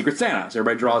Secret Santa. So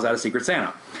everybody draws out a Secret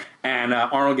Santa. And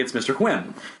Arnold gets Mr.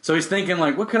 Quinn. So he's thinking,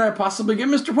 like, what could I possibly get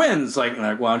Mr. Quinn? It's like,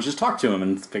 well, I'll just talk to him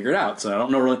and figure it out. So I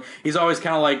don't know really. He's always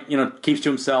kind of like, keeps to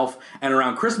himself. And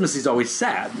around Christmas, he's always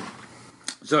sad.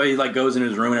 So he like goes in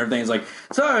his room and everything. He's like,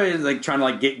 trying to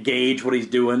like gauge what he's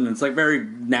doing. It's like very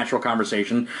natural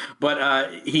conversation.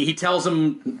 But he tells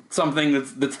him something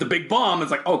that's the big bomb.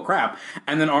 It's like, oh crap.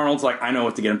 And then Arnold's like, I know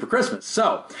what to get him for Christmas.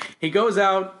 So he goes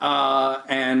out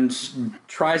and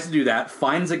tries to do that.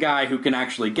 Finds a guy who can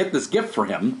actually get this gift for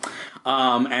him.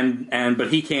 But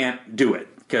he can't do it.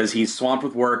 Because he's swamped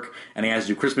with work and he has to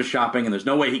do Christmas shopping, and there's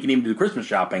no way he can even do Christmas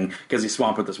shopping because he's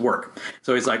swamped with this work.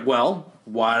 So he's like, well,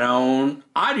 why don't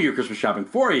I do your Christmas shopping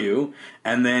for you,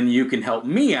 and then you can help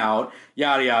me out,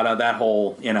 yada yada, that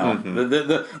whole,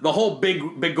 the whole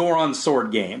big Goron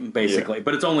sword game, basically. Yeah.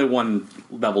 But it's only one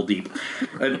level deep.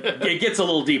 It gets a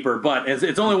little deeper, but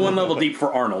it's only one level deep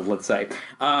for Arnold, let's say.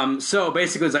 So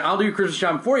basically it's like, I'll do your Christmas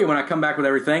shopping for you. When I come back with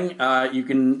everything, you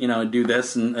can, do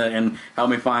this and help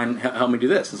me do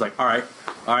this. It's like, all right.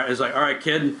 It's like, all right,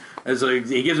 kid. So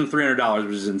he gives him $300,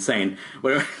 which is insane.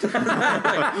 But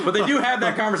they do have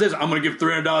that conversation. I'm going to give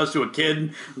 $300 to a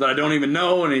kid that I don't even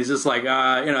know, and he's just like,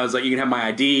 it's like, you can have my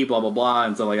ID, blah blah blah,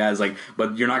 and stuff like that. It's like,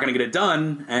 but you're not going to get it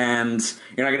done, and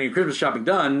you're not going to get Christmas shopping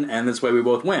done, and this way we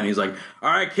both win. He's like, all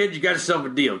right, kid, you got yourself a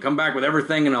deal. Come back with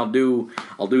everything, and I'll do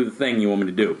the thing you want me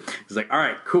to do. He's like, all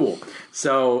right, cool.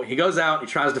 So he goes out, he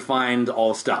tries to find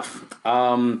all the stuff.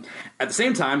 At the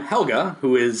same time, Helga,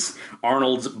 who is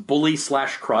Arnold's bully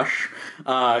 / crush,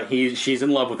 she's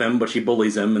in love with him, but she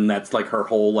bullies him, and that's like her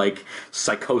whole like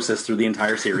psychosis through the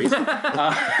entire series.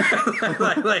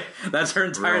 That's her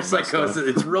entire psychosis.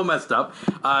 It's real messed up.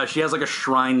 She has like a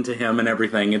shrine to him and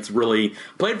everything. It's really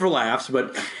played for laughs,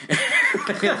 but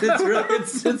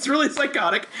it's really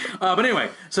psychotic. But anyway,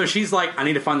 so she's like, I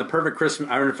need to find the perfect Christmas.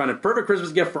 I want to find a perfect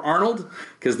Christmas gift for Arnold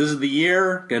because this is the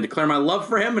year. Going to declare my love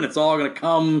for him, and it's all going to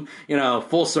come,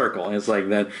 full circle. And it's like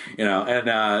that,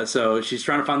 and so she's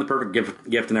trying to find the perfect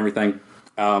gift and everything.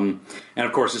 And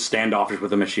of course is standoffish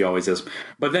with him as she always is.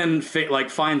 But then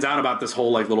finds out about this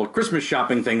whole like little Christmas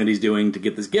shopping thing that he's doing to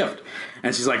get this gift.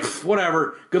 And she's like,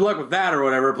 whatever, good luck with that or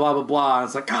whatever, blah blah blah. And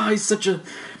it's like, oh, he's such a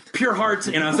pure heart.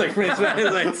 You know, it's like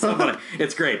it's so funny.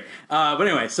 It's great. But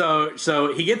anyway,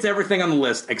 so he gets everything on the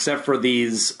list except for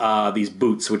these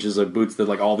boots, which is a boots that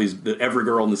like every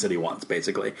girl in the city wants,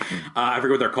 basically. I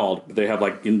forget what they're called. But they have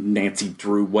like Nancy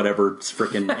Drew, whatever,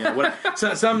 freaking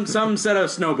some set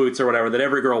of snow boots or whatever that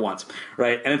every girl wants,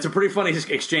 right? And it's a pretty funny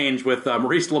exchange with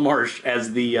Maurice LaMarche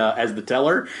as the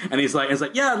teller, and he's like,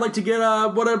 yeah, I'd like to get blah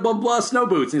blah blah snow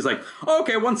boots, and he's like, oh,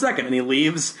 okay, 1 second, and he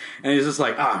leaves, and he's just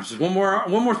like, just one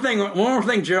more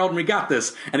thing, Gerald, and we got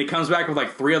this, and he comes back with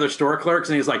like 3 other store clerks,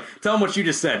 and he's like, tell him what you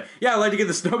just said. Yeah, I'd like to get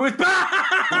the snow boots.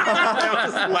 I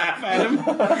just laugh at him.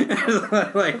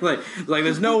 like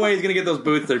there's no way he's gonna get those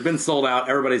boots. They've been sold out.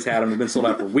 Everybody's had them. They've been sold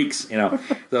out for weeks. You know,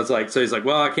 so he's like,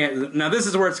 well, I can't. Now this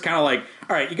is where it's kind of like,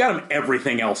 all right, you got him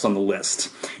everything else on the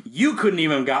list. You couldn't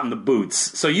even have gotten the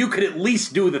boots, so you could at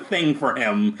least do the thing for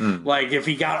him. Like if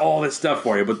he got all this stuff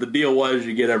for you, but the deal was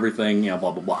you get everything. You know,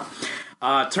 blah blah blah.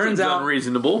 Turns out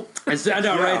unreasonable. I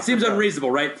know, right? It seems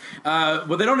unreasonable, right?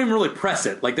 Well, they don't even really press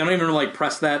it. Like they don't even really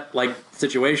press that like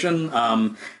situation.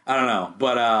 I don't know,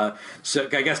 but so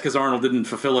I guess because Arnold didn't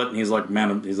fulfill it, and he's like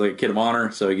a kid of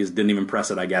honor, so he just didn't even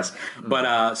press it, I guess.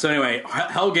 But so anyway,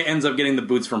 Helga ends up getting the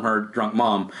boots from her drunk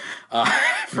mom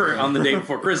on the day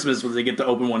before Christmas when they get to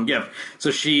open one gift. So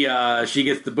she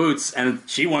gets the boots, and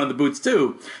she wanted the boots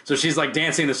too. So she's like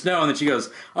dancing in the snow, and then she goes,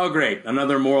 "Oh great,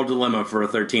 another moral dilemma for a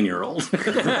 13-year-old,"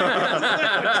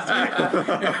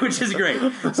 which is great.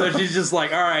 So she's just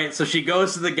like, all right. So she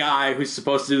goes to the guy who's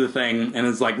supposed to do the thing, and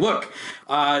is like, look.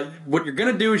 What you're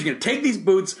going to do is you're going to take these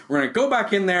boots, we're going to go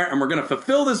back in there, and we're going to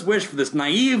fulfill this wish for this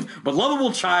naive but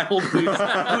lovable child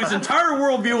whose entire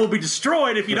worldview will be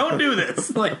destroyed if you don't do this.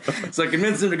 So I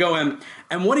convinced him to go in.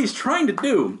 And what he's trying to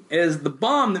do is the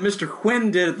bomb that Mr.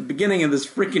 Quinn did at the beginning of this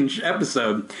freaking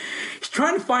episode. He's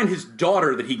trying to find his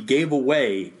daughter that he gave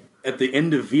away at the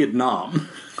end of Vietnam.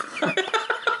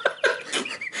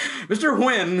 Mr.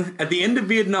 Nguyen, at the end of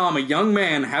Vietnam, a young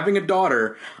man having a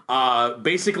daughter,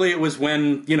 basically it was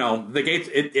when, you know, the gates,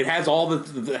 it has all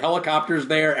the helicopters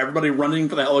there, everybody running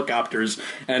for the helicopters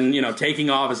and, you know, taking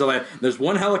off and stuff like that. There's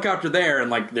one helicopter there and,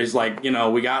 like, there's, like, you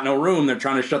know, we got no room, they're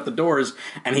trying to shut the doors,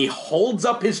 and he holds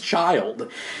up his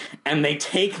child, and they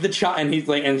take the child, and he's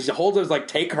like, and he holds it, like,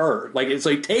 take her. Like, so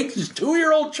he takes his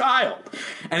 2-year-old child,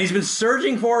 and he's been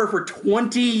searching for her for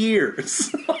 20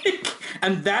 years.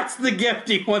 And that's the gift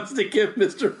he wants to give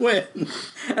Mr. Nguyen.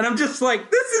 And I'm just like,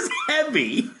 this is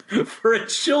heavy for a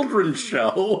children's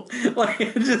show. Like,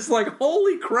 it's just like,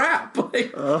 holy crap.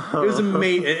 Like, it was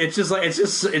amazing.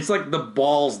 It's like the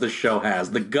balls the show has,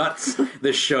 the guts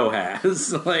the show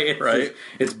has. Like,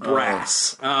 it's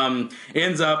brass.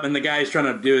 Ends up, and the guy he's trying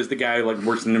to do is the guy who, like,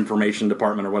 works in the information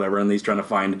department or whatever, and he's trying to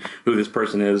find who this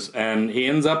person is. And he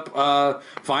ends up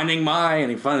finding Mai,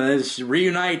 and he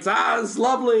reunites. It's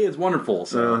lovely. It's wonderful.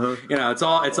 So you know, it's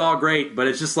all great, but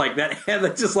it's just like that.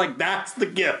 That's just like that's the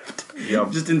gift.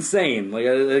 Yep. Just insane. Like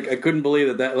I couldn't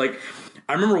believe that. Like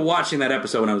I remember watching that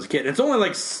episode when I was a kid. It's only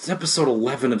like episode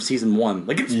 11 of season 1.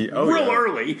 Like it's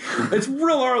early. It's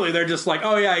real early. They're just like,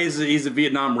 oh yeah, he's a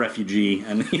Vietnam refugee,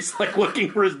 and he's like looking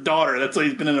for his daughter. That's what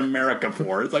he's been in America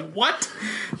for. It's like what?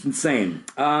 It's insane.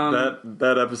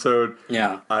 That episode.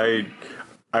 Yeah.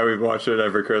 I would watch it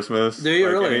every Christmas. Do you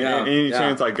really? Any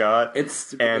chance I got.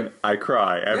 It's and I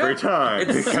cry every time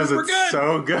because it's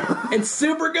so good. It's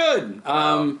super good.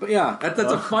 But yeah, that's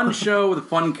a fun show with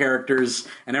fun characters,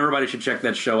 and everybody should check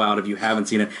that show out if you haven't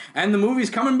seen it. And the movie's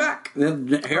coming back.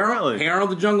 Harold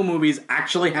the Jungle movie is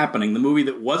actually happening. The movie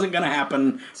that wasn't going to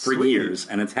happen for years,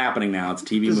 and it's happening now. It's a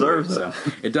TV movie. So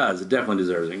it does. It definitely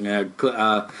deserves it.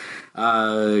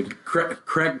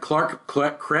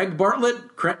 Craig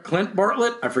Bartlett, Clint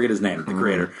Bartlett. I forget his name, the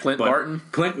creator. Clint Barton.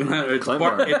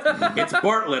 It's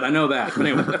Bartlett. I know that. But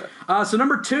anyway, so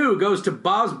number 2 goes to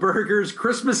Bob's Burgers,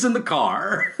 Christmas in the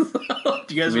Car.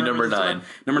 Do you guys remember number 9?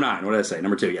 Number 9. What did I say?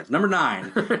 Number 2. Yes, number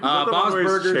 9. Bob's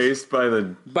Burgers chased by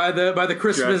the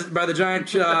giant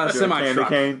semi truck.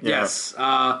 Cane? Yeah. Yes.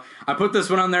 I put this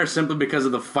one on there simply because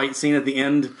of the fight scene at the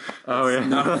end. Oh yeah,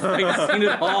 not a fight scene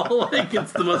at all. Like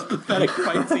it's the most pathetic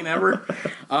fight scene ever.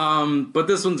 But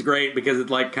this one's great because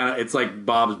it's like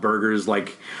Bob's Burgers,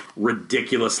 like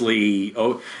ridiculously.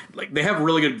 Like they have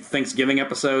really good Thanksgiving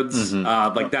episodes.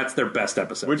 Like that's their best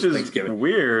episode, which is Thanksgiving.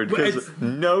 Weird because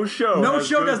no show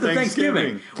does the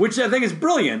Thanksgiving, which I think is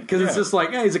brilliant because it's just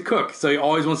like he's a cook, so he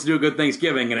always wants to do a good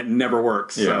Thanksgiving, and it never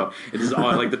works. Yeah. So it is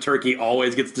like the turkey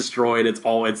always gets destroyed. It's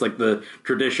like like the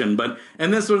tradition. But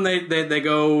in this one,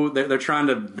 they're trying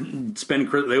to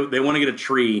spend. They want to get a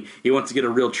tree. He wants to get a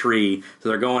real tree, so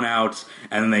they're going out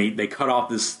and they cut off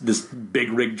this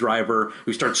big rig driver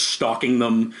who starts stalking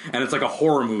them, and it's like a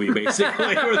horror movie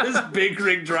basically, where this big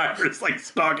rig driver is like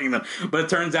stalking them. But it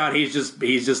turns out he's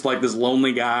just like this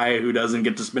lonely guy who doesn't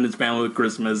get to spend his family with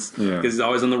Christmas because he's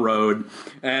always on the road.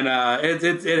 And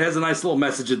it has a nice little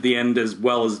message at the end, as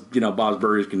well as Bob's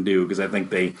Burgers can do, because I think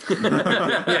they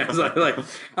it's like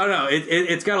I don't know,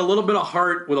 it's got a little bit of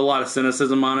heart with a lot of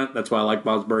cynicism on it. That's why I like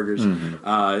Bob's Burgers.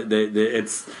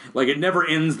 It's like it never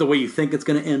ends the way you think it's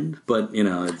going to end, but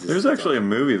there's actually a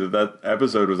movie that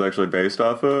episode was actually based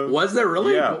off of. Was there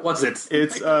really? Yeah. What's it?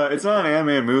 It's not an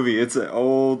animated movie. It's an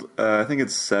old I think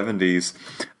it's 70s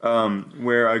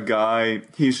where a guy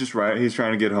he's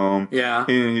trying to get home. Yeah.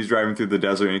 And he's driving through the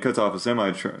desert and he cuts off a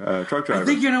semi truck driver. I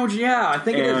think I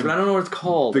think it is, but I don't know what it's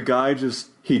called. The guy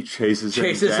he chases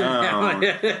him down.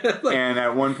 And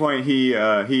at one point he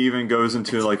even goes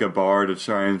into like a bar to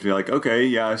try and be like, okay,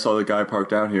 yeah, I saw the guy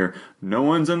parked out here. No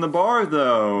one's in the bar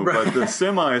though, but the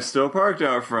semi is still parked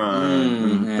out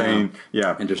front.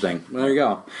 Interesting. Well, there you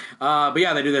go. But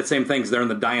yeah, they do that same thing because they're in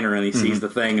the diner and he sees the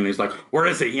thing and he's like, where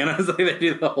is he? It's like they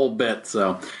do the whole bit.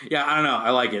 So yeah, I don't know.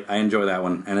 I like it. I enjoy that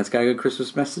one. And it's got a good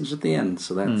Christmas message at the end.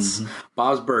 So that's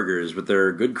Bob's Burgers with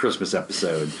their good Christmas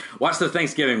episode. Watch the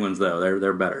Thanksgiving ones though.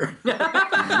 They're better.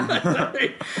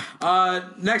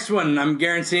 Next one, I'm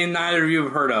guaranteeing neither of you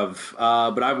have heard of,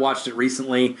 but I've watched it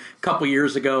recently. A couple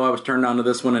years ago, I was turned on to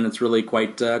this one, and it's really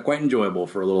quite enjoyable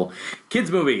for a little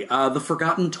kids movie. The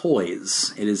Forgotten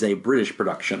Toys. It is a British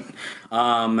production,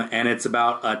 and it's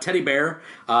about a teddy bear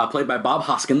played by Bob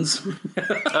Hoskins.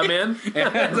 I'm in.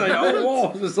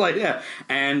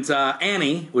 And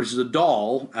Annie, which is a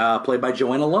doll, played by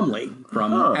Joanna Lumley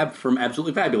from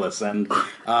Absolutely Fabulous and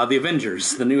the Avengers,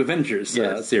 the new Avengers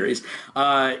series.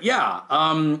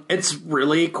 It's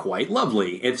really quite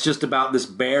lovely. It's just about this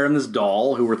bear and this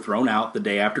doll who were thrown out the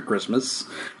day after Christmas,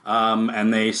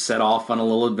 and they set off on a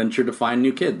little adventure to find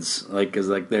new kids, because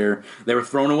they were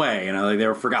thrown away, they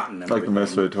were forgotten. It's like the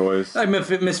Misfit Toys, like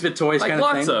Misfit Toys, like kind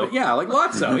of thing. But yeah, like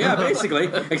Lotso, yeah, basically.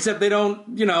 Except they don't,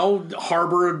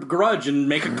 harbor a grudge and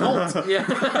make a cult.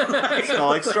 It's not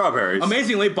like strawberries.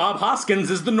 Amazingly, Bob Hoskins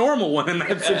is the normal one in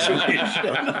that situation.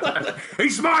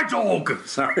 He's my dog.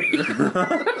 Sorry. You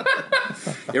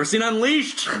ever seen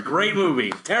Unleashed? Great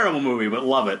movie. Terrible movie, but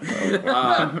love it.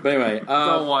 But anyway.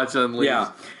 Don't watch Unleashed.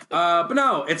 Yeah. But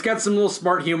no, it's got some little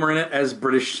smart humor in it, as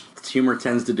British humor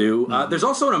tends to do. There's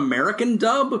also an American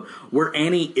dub where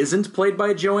Annie isn't played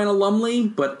by Joanna Lumley,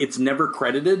 but it's never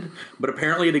credited. But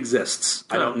apparently it exists.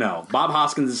 I don't know. Bob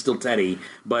Hoskins is still Teddy,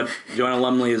 but Joanna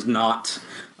Lumley is not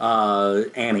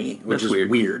Annie, which is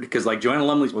weird because Joanna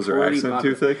Lumley's was her accent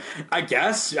too thick? I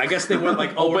guess they went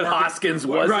but Hoskins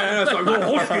was right. It's like,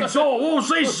 Hoskins,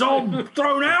 she's all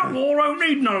thrown out. I don't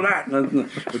need none of that.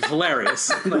 It's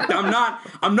hilarious.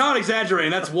 I'm not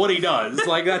exaggerating. That's what he does.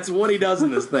 That's what he does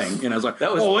in this thing. It's like, they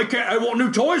want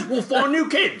new toys. We'll find new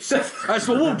kids. That's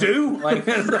what we'll do.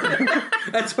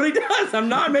 That's what he does. I'm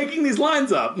not making these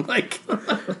lines up.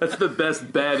 That's the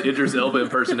best bad Idris Elba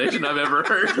impersonation I've ever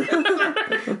heard.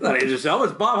 Not Idris Elba,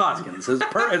 it's Bob Hoskins. It's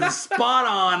a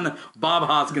spot-on Bob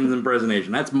Hoskins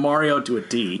impersonation. That's Mario to a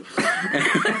T.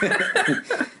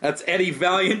 That's Eddie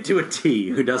Valiant to a T,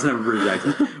 who doesn't have a British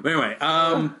accent. But anyway,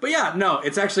 but yeah, no,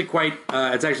 it's actually quite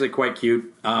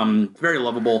cute. It's very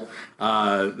lovable.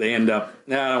 They end up.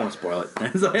 I don't want to spoil it.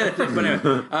 But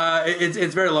anyway,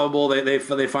 it's very lovable.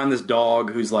 They find this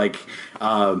dog who's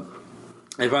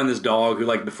they find this dog who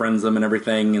befriends them and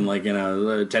everything, and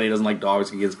Teddy doesn't like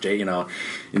dogs. He gets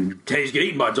and Teddy's get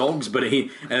eaten by dogs, but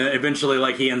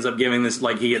eventually he ends up giving this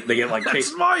they get That's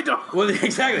chased. my dog. Well,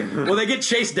 exactly. Well, they get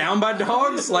chased down by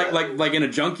dogs like in a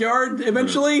junkyard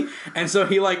eventually, and so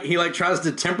he tries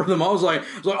to temper them all. He's like,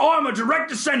 oh, I'm a direct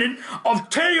descendant of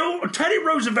Teddy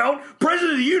Roosevelt,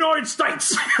 President of the United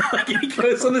States. He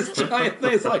goes on this giant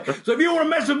thing. It's like, so if you want to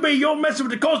mess with me, you're messing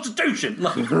with the Constitution.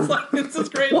 It's this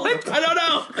great. What? I don't know.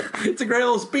 It's a great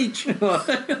little speech. I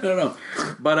don't know.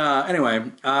 But anyway,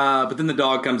 but then the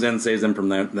dog comes in and saves them from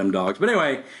them dogs. But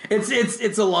anyway,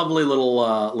 it's a lovely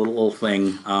little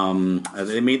thing.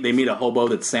 They meet a hobo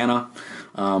that's Santa.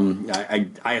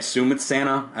 I assume it's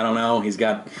Santa. I don't know.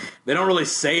 They don't really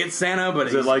say it's Santa, but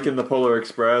is it like in the Polar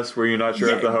Express where you're not sure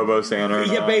if the hobo Santa or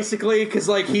not? Basically, because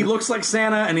like he looks like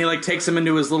Santa, and he like takes him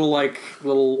into his little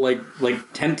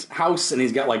tent house, and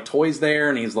he's got like toys there,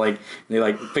 and he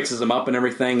fixes them up and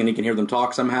everything, and he can hear them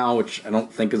talk somehow, which I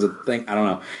don't think is a thing. I don't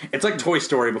know. It's like Toy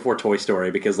Story before Toy Story,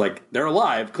 because like they're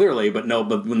alive clearly, but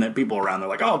when there are people around, they're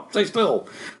like, oh, stay still.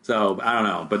 So I don't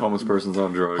know. But homeless person's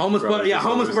on drugs. Homeless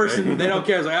person. They don't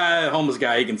care. It's like, homeless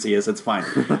guy, he can see us. It's fine.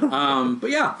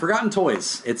 But yeah, Forgotten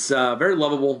Toys. It's very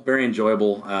lovable, very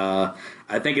enjoyable.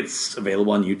 I think it's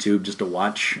available on YouTube just to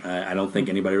watch. I don't think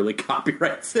anybody really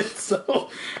copyrights it, so.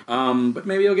 But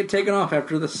maybe it'll get taken off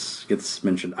after this gets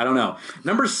mentioned. I don't know.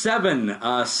 Number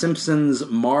 7, Simpsons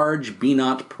Marge Be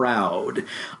Not Proud.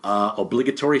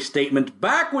 Obligatory statement,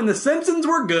 back when the Simpsons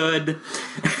were good.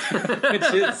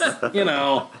 Which is,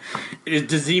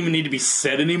 does it even need to be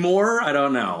said anymore? I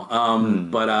don't know.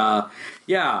 But,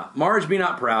 yeah, Marge Be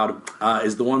Not Proud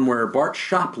is the one where Bart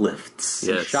shoplifts.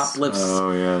 Yes. Shoplifts.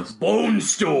 Oh, yes. Bone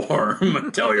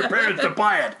Storm. Tell your parents to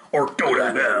buy it or go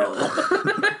to hell.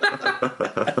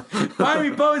 Buy me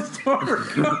Bone Storm or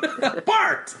go to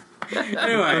Bart!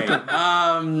 Anyway,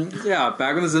 yeah,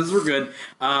 back when the Simpsons were good,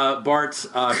 Bart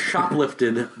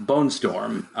shoplifted Bone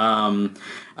Storm.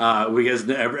 Because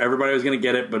everybody was going to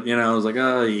get it, but, it was like,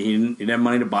 he didn't have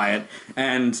money to buy it.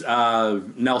 And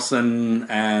Nelson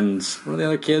and what are the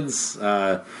other kids?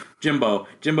 Jimbo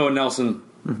and Nelson,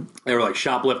 they were like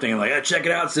shoplifting and like, check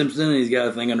it out, Simpson. And he's got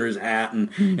a thing under his hat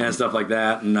and stuff like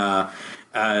that.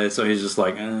 And so he's just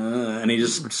like, and he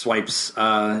just swipes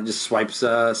a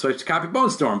copy of Bone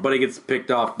Storm, but he gets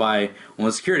picked off by one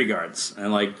of the security guards.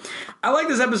 And like, I like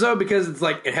this episode because it's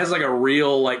like, it has like a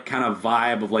real like kind of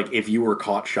vibe of like if you were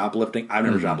caught shoplifting. I've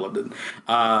never shoplifted,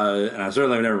 and I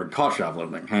certainly have never been caught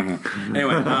shoplifting.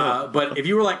 Anyway, but if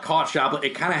you were like caught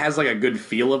shoplifting, it kind of has like a good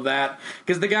feel of that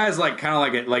because the guy's like kind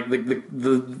of like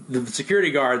the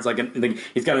security guard's like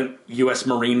he's got a U.S.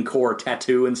 Marine Corps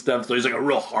tattoo and stuff, so he's like a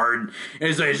real hard.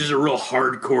 He's just a real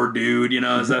hardcore dude,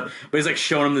 So, but he's like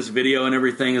showing him this video and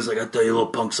everything. It's like, I tell you, little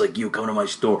punks like you, come to my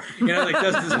store. Like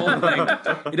does this whole thing.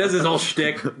 He does his whole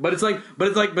shtick, but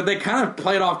they kind of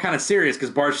play it off kind of serious because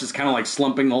Bart's just kind of like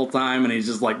slumping the whole time, and he's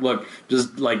just like, look,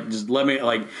 just let me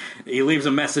like. He leaves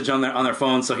a message on their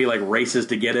phone, so he like races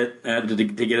to get it to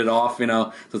get it off,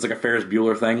 So it's like a Ferris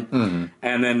Bueller thing,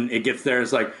 and then it gets there.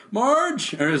 It's like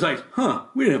Marge, and it's like,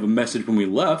 we didn't have a message when we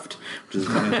left, which is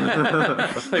funny.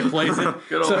 So he plays it.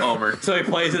 Good old Homer. So he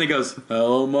plays it and he goes,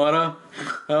 hello, Mata.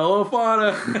 Hello,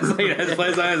 Fana.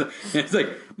 It's like,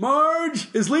 Marge,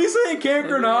 is Lisa in Camp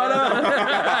Granada?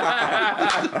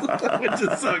 Which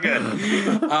is so good.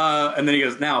 And then he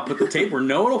goes, now put the tape where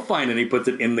no one will find it. And he puts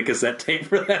it in the cassette tape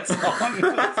for that song.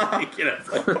 So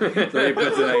he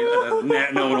puts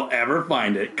it, no one will ever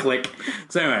find it. Click.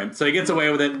 So anyway, so he gets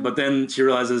away with it, but then he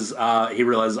realizes,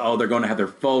 they're going to have their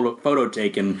photo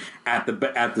taken at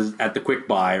the Quick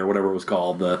Buy or whatever it was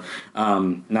called. Not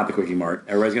the Quickie Mart.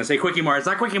 Everybody's going to say Quickie Mart. It's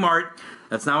not Quickie Mart.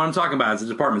 That's not what I'm talking about. It's a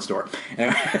department store.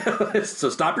 Anyway, so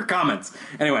stop your comments.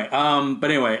 Anyway,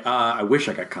 I wish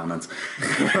I got comments.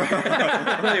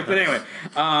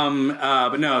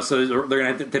 But no. So they're gonna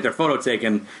have to take their photo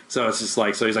taken. So it's just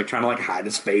like, so he's like trying to like hide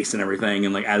his face and everything,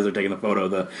 and like as they're taking the photo,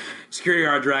 the security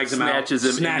guard drags him out,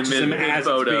 snatches him as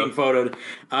it's being photoed,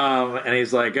 and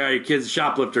he's like, "Oh, your kid's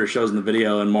shoplifter." Shows in the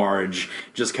video, and Marge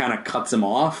just kind of cuts him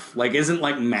off, like isn't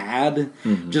like mad,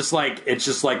 just like it's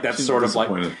just like that's sort of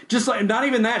like just like not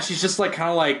even that. She's just like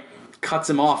kind of like cuts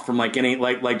him off from like any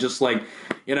like just like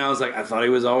I was like I thought he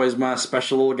was always my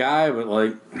special little guy, but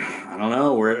like I don't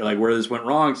know where this went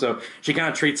wrong. So she kind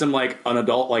of treats him like an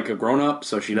adult, like a grown up.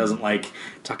 So she doesn't like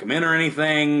tuck him in or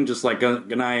anything. Just like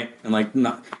good night and like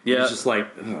not. Yeah, it's just like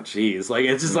oh jeez, like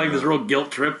it's just like this real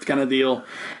guilt trip kind of deal.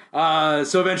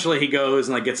 So eventually he goes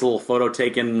and like gets a little photo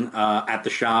taken at the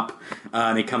shop,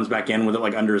 and he comes back in with it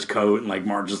like under his coat, and like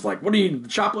Marge is like, "What are you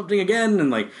shoplifting again?" And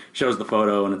like shows the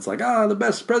photo, and it's like, the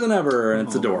best present ever, and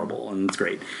it's adorable and it's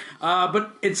great.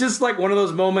 But it's just like one of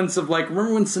those moments of like,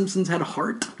 remember when Simpsons had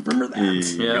heart? Remember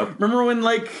that? Yeah. Remember when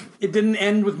like it didn't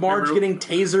end with Marge getting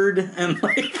tasered and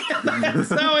like that's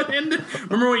how it ended?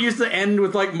 Remember when it used to end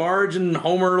with like Marge and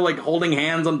Homer like holding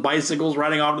hands on bicycles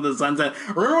riding off to the sunset?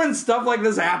 Remember when stuff like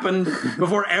this happened? happened,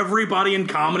 before everybody in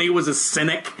comedy was a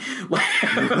cynic, like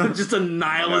just a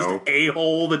nihilist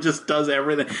a-hole that just does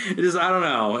everything. I don't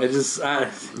know. It's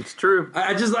true.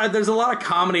 There's a lot of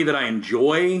comedy that I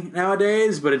enjoy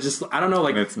nowadays, but I don't know,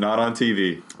 like, and it's not on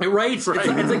TV. Right. It's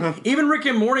like, even Rick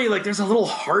and Morty, like, there's a little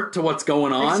heart to what's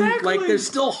going on. Exactly. Like, there's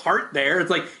still heart there. It's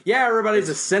like, yeah, everybody's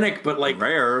a cynic, but like,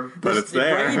 Rare, but it's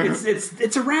there. Right?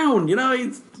 It's around, you know.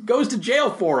 He goes to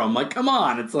jail for them. Like, come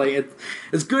on. It's like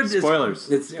it's good. Spoilers.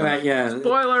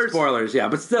 Spoilers. Yeah,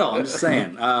 but still, I'm just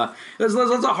saying. There's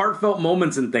lots of heartfelt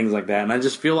moments and things like that, and I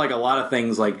just feel like a lot of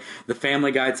things, like the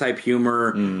Family Guy type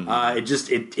humor, it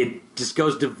just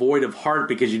goes devoid of heart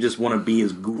because you just want to be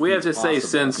as goofy. We have to as possible. say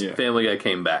since Family Guy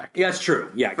came back. Yeah, that's true.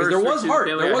 Yeah, because there was heart.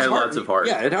 There was lots of heart.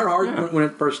 Yeah, it had heart when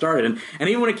it first started, and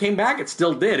even when it came back, it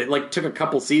still did. It like took a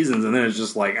couple seasons, and then it's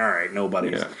just like, all right,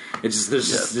 nobody's. Yeah. It's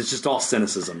just all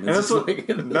cynicism. And that's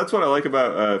what I like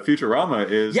about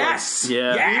Futurama is yes.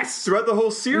 Throughout the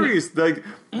whole series, like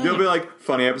they'll be like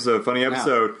funny episode,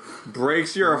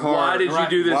 breaks your heart. Why did you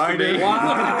do this to me?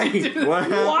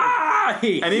 Why?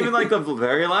 And even like the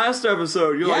very last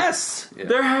episode, you're like,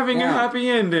 they're having a happy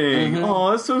ending.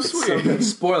 Oh, that's so sweet. So good.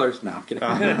 Spoilers. No, I'm kidding.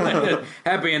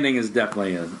 Happy ending is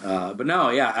definitely but no,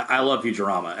 I love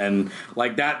Futurama, and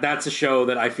like that's a show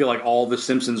that I feel like all the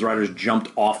Simpsons writers jumped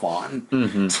off on.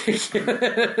 That's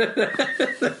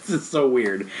just so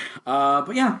weird.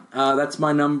 But yeah, that's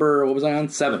my number. What was I on?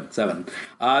 Seven.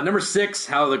 Number 6,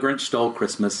 How the Grinch Stole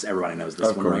Christmas. Everybody knows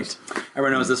this one, right?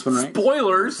 Everybody knows this one, right?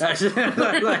 Spoilers.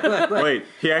 Wait,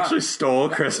 he actually stole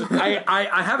Christmas.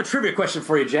 I have a trivia question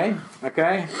for you, Jay.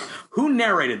 Okay, who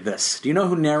narrated this? Do you know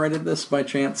who narrated this by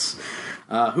chance?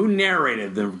 Who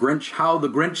narrated the Grinch? How the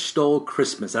Grinch Stole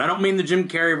Christmas? And I don't mean the Jim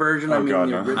Carrey version. I mean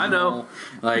the original. I know.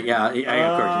 Like, of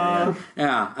course,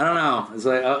 yeah. I don't know. It's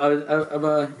like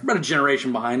about a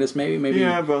generation behind us, maybe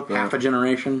half a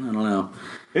generation. I don't know.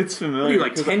 It's familiar. What are you,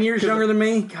 like 10 years younger than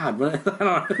me? God, I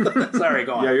don't know. Sorry,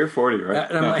 go on. Yeah, you're 40,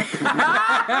 right? And I'm like,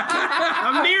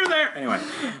 I'm near there. Anyway,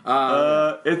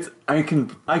 I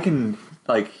can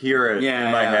like hear it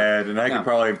in my head, and I can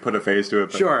probably put a face to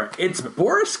it. But. Sure, it's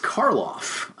Boris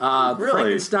Karloff, really?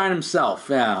 Frankenstein himself.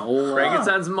 Yeah,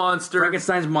 Frankenstein's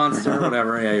monster,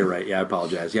 whatever. Yeah, you're right. Yeah, I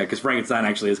apologize. Yeah, because Frankenstein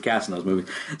actually is cast in those movies.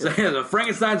 So, yeah,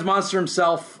 Frankenstein's monster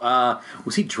himself.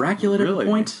 Was he Dracula at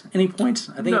any point?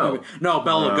 I think no.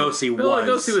 Bela Lugosi was. Bela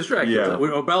Lugosi was Dracula.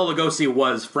 Yeah. Bela Lugosi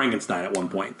was Frankenstein at one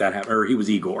point. That happened, or he was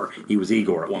Igor. He was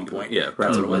Igor at one point. Yeah,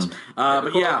 that's what it was.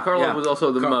 But Karloff was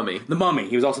also the Mummy. The Mummy.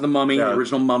 He was also the Mummy. Yeah. The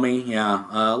original Mummy. Yeah,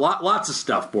 lots of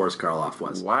stuff. Boris Karloff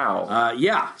was. Wow.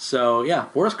 So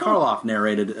Boris Karloff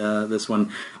narrated this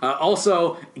one.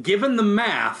 Also, given the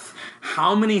math,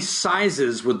 how many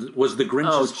sizes was the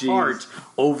Grinch's heart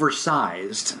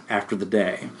oversized after the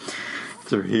day?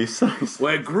 3 sizes.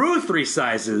 Well, it grew 3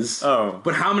 sizes. Oh.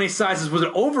 But how many sizes was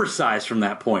it oversized from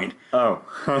that point? Oh.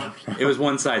 It was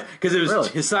 1 size. Because it was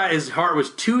his heart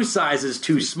was 2 sizes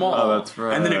too small. Oh, that's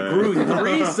right. And then it grew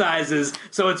 3 sizes,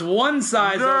 so it's 1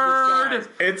 size oversized.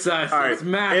 It's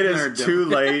math. It is too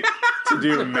late to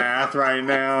do math right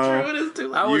now. True, it is too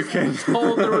late. I was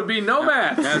told there would be no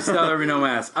math. There would be no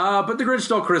math. But The Grinch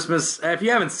Stole Christmas, if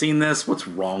you haven't seen this, what's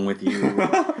wrong with you?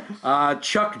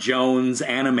 Chuck Jones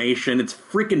animation. It's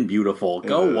freaking beautiful.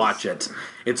 Go watch it.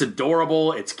 It's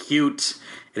adorable. It's cute.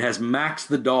 It has Max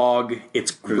the dog.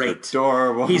 It's great. It's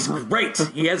adorable. He's great.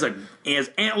 He has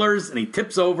antlers and he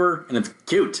tips over and it's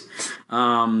cute.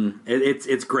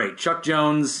 It's great. Chuck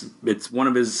Jones. It's one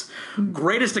of his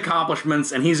greatest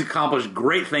accomplishments, and he's accomplished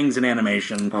great things in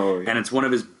animation. Oh, yeah. And it's one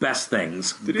of his best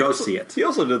things. Go see it. He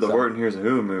also did the Horton Hears a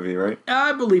Who movie, right?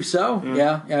 I believe so.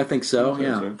 Yeah, I think so.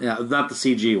 Yeah, not the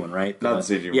CG one, right? Not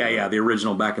the CG one. Yeah, the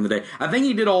original back in the day. I think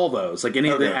he did all those, like any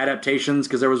of the adaptations,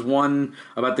 because there was one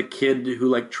about the kid who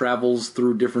like travels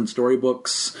through different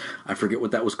storybooks. I forget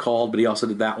what that was called, but he also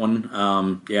did that one.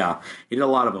 He did a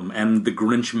lot of them, and The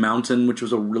Grinch Mountain, which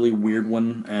was a really weird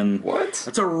one. And what?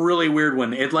 That's a really weird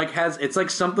one. It's like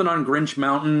something on Grinch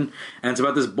Mountain, and it's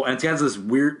about this. And it has this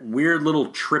weird little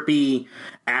trippy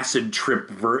acid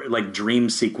trip dream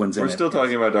sequence in it. We're still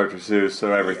talking about Dr. Seuss,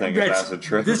 so everything is acid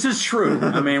trip. This is true.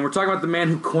 I mean, we're talking about the man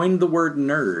who coined the word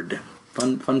nerd.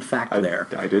 Fun fact there.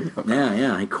 I did? Okay.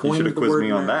 Yeah. He coined the word. You should have quizzed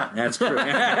me on that. That's true.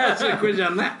 I should have quizzed you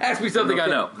on that. Ask me something I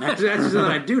know. Ask me something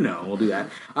I do know. We'll do that.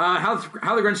 How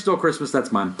the Grinch Stole Christmas, that's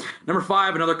mine. Number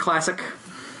 5, another classic.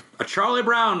 A Charlie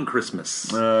Brown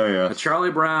Christmas. Oh, yeah. A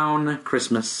Charlie Brown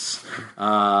Christmas.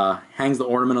 Hangs the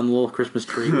ornament on the little Christmas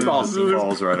tree. We've all seen it.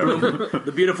 Falls right over.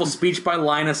 The beautiful speech by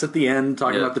Linus at the end,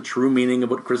 talking about the true meaning of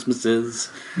what Christmas is.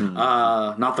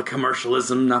 Not the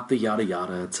commercialism, not the yada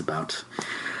yada. It's about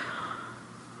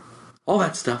all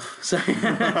that stuff. So, but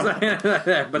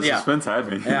The yeah. suspense had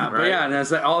me. Yeah, but yeah, and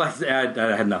it's like, all that.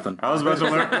 I had nothing. I was about to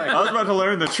learn. I was about to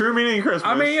learn the true meaning of Christmas.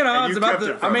 I mean, you know, and it's about kept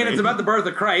the. it from I mean, me. it's about the birth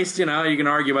of Christ. You know, you can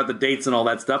argue about the dates and all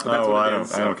that stuff, but that's Oh, what well, it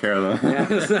is. I don't care though.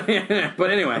 Yeah.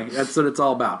 But anyway, that's what it's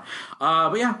all about.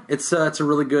 But yeah, it's a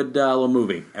really good little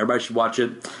movie. Everybody should watch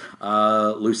it.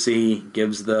 Lucy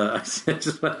gives the.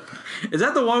 Is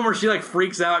that the one where she like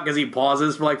freaks out because he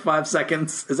pauses for like 5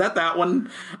 seconds? Is that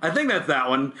one? I think that's that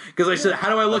one. Because I said, "How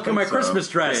do I look in my Christmas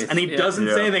dress?" And he doesn't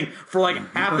say anything for like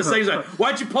half the second. He's like,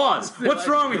 "Why'd you pause? What's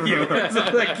wrong with you?"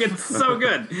 It's so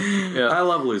good. Yeah. I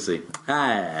love Lucy.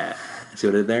 See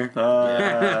what I did there? But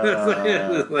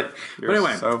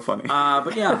anyway, so funny.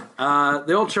 But yeah,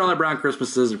 the old Charlie Brown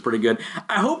Christmases are pretty good.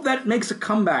 I hope that makes a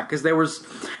comeback because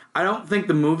I don't think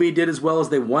the movie did as well as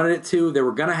they wanted it to. They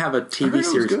were going to have a TV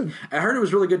series. I heard it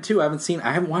was really good too. I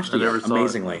haven't watched it yet.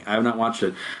 Amazingly, I have not watched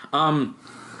it.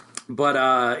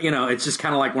 But, you know, it's just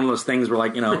kind of like one of those things where,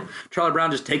 like, you know, Charlie Brown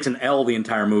just takes an L the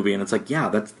entire movie, and it's like, yeah,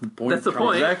 that's the point. That's the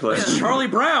point. Exactly. It's Charlie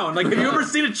Brown. Like, have you ever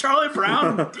seen a Charlie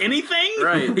Brown anything?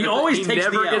 Right. He always takes the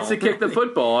L. He never gets to kick the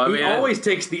football. He always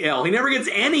takes the L. He never gets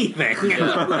anything.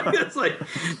 It's like,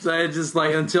 so it's just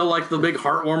like, until, like, the big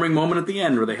heartwarming moment at the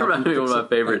end where they help him fix one of my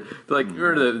favorite. Like,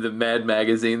 remember the Mad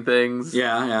Magazine things?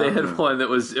 Yeah. They had one that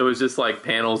was just like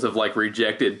panels of like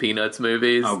rejected Peanuts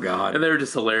movies. Oh, God. And they were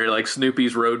just hilarious. Like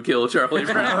Snoopy's Roadkill, Charlie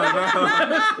Brown.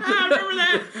 I remember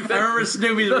that. I remember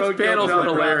Snoopy's Those Roadkill. panels were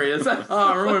hilarious.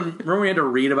 Remember we had to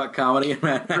read about comedy in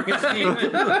Mad Magazine?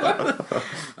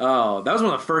 Oh, that was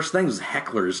one of the first things, was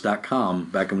hecklers.com,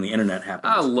 back when the internet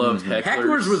happened. I loved Hecklers.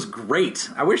 Hecklers was great.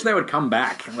 I wish they would come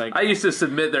back. Like, I used to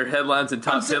submit their headlines and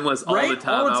top 10 lists all the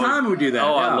time. All the time we would do that.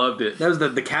 Oh, yeah. I loved it. That was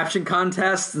the caption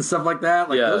contests and stuff like that.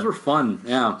 Like, Yeah. those were fun.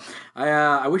 Yeah.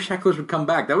 I wish Hecklers would come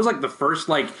back. That was like the first,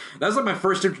 like, that was like my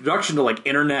first introduction to like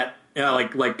internet,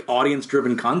 like audience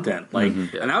driven content. Like,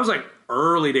 and that was like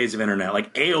early days of internet,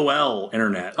 like AOL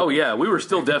internet. Oh yeah, we were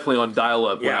still definitely on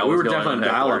dial-up. Yeah, we were definitely on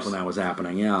dial-up when that was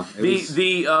happening. Yeah,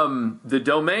 the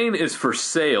domain is for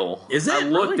sale. Is it? I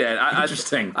looked Really? at.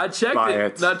 Interesting. I checked Buy it.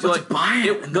 it. Not to Let's buy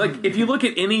it. Like if you look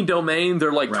at any domain,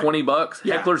 they're like Right. $20.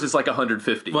 Yeah. Hecklers is like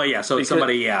 $150. Well, yeah. So because,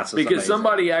 somebody, yeah. So because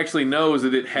somebody actually knows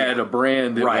that it had a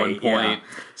brand at one point. Yeah.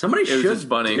 Somebody It was should just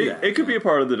funny. do that. It could be a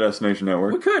part of the Destination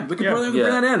Network. We could Yeah. bring Yeah.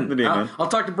 that in. The demon. I'll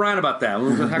talk to Brian about that. We'll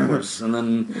look at Hecklers, and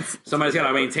then somebody's got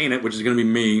to maintain it, which is going to be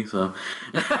me. So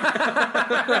So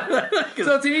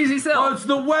it's an easy sell. it's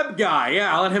the web guy.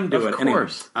 Yeah, I'll let him do it. Of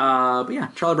course. Anyway. But yeah,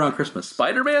 Charlie Brown Christmas.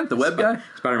 Spider-Man, the web guy.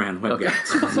 Spider-Man, web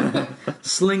guy.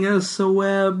 Sling us a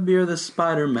web, you're the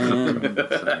Spider-Man.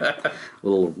 A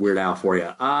little Weird Al for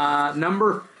you.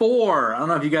 Number 4. I don't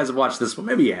know if you guys have watched this one.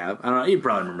 Maybe you have. I don't know. You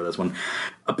probably remember this one.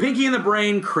 A Pinky in the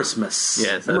Brain Christmas.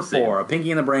 Yes, Number I've seen 4. A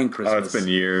Pinky in the Brain Christmas. Oh, it's been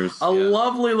years. A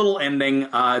lovely little ending.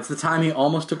 It's the time he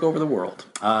almost took over the world.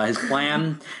 His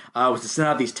plan was to send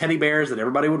out these teddy bears that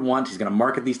everybody would want. He's going to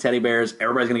market these teddy bears.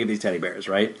 Everybody's going to get these teddy bears,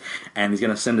 right? And he's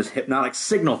going to send his hypnotic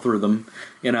signal through them,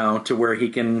 to where he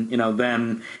can,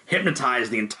 then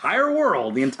hypnotize the entire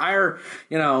world, the entire,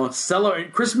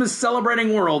 Christmas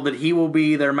celebrating world, that he will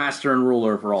be their master and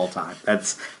ruler for all time.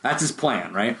 That's his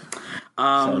plan, right?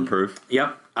 Soundproof.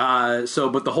 Yep.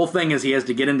 But the whole thing is he has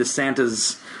to get into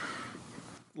Santa's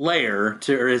lair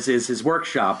or his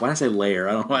workshop. When I say lair,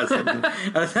 I don't know why I said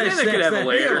Santa could have a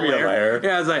lair.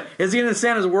 Yeah, I was like, is he in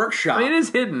Santa's workshop? I mean, it is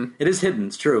hidden. It is hidden.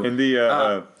 It's true. In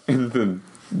the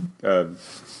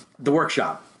The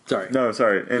workshop. Sorry. no,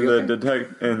 sorry. In You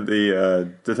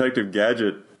the Detective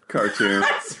Gadget cartoon,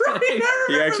 That's right. I he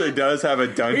remember actually that. does have a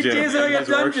He dungeon is in like a his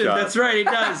dungeon. workshop. That's right, he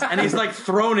does. And he's like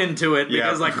thrown into it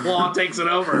because Yeah. like Claw takes it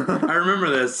over. I remember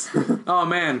this. Oh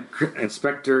man,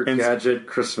 Inspector Gadget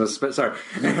Christmas. Sorry,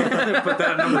 put that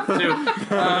at number 2.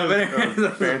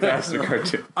 Fantastic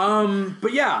cartoon.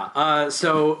 But yeah,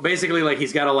 so basically, like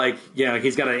he's got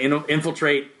to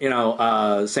infiltrate,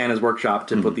 Santa's workshop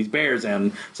to put these bears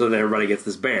in, so that everybody gets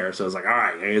this bear. So it's like, all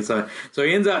right, so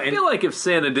he ends up. I feel like if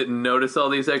Santa didn't notice all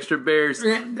these extra bears,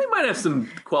 they might have some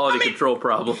quality control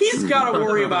problems. He's got to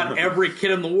worry about every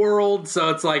kid in the world, so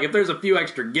it's like if there's a few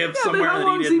extra gifts somewhere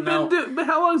that he didn't know. But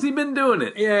how long has he been doing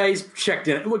it? Yeah, he's checked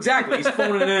in. Well, exactly, he's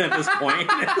phoning it in at this point.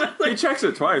 He checks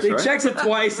it twice, He right? checks it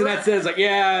twice, and that says like,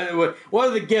 yeah, what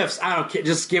are the gifts? I don't care.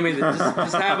 Just give me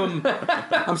just have them.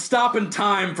 I'm stopping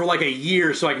time for like a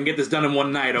year so I can get this done in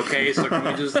one night. Okay, so can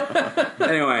we just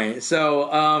anyway? So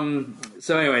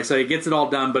he gets it all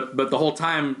done, but the whole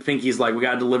time Pinky's like, we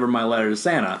got to deliver my letter to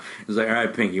Santa. He's like, all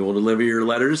right, Pinky, we'll deliver your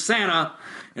letter to Santa.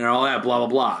 And all that, blah, blah,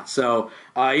 blah. So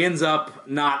he ends up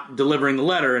not delivering the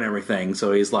letter and everything.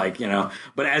 So he's like,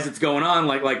 but as it's going on,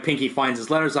 like Pinky finds his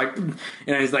letter, it's like,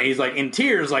 he's like in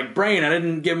tears, like, Brain, I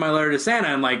didn't give my letter to Santa,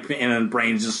 and then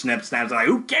Brain just snaps, like,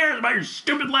 who cares about your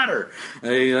stupid letter?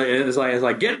 And it's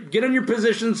like get in your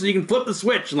position so you can flip the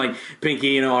switch, and like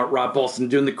Pinky, Rob Paulson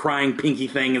doing the crying Pinky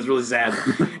thing is really sad,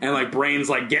 and like Brain's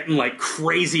like getting like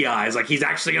crazy eyes, like he's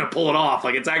actually gonna pull it off,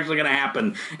 like it's actually gonna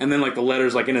happen, and then like the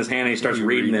letter's like in his hand, and he starts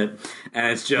reading it,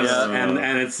 and it's just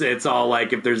and it's all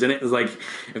like, if there's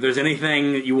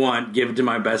anything that you want, give it to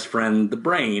my best friend, the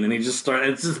Brain, and he just started.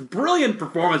 It's this brilliant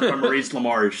performance by Maurice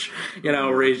LaMarche,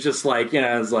 where he's just like,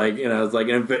 it's like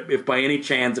if by any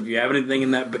chance, if you have anything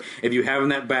in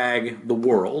that bag, the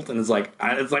world, and it's like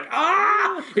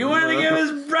he wanted to give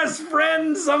his best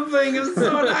friend something. It's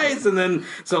so nice, and then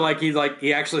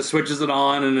he actually switches it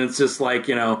on, and it's just like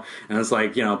and it's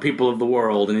like people of the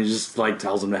world, and he just like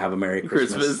tells them to have a Merry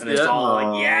Christmas. And it's all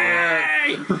like,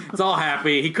 yay! It's all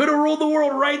happy. He could have ruled the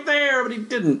world right there, but he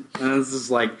didn't. And it's just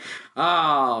like,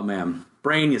 oh man,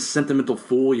 Brain, you sentimental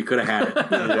fool, you could have had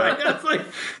it.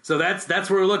 So that's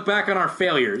where we look back on our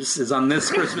failures, is on this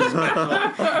Christmas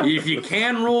special. If you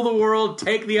can rule the world,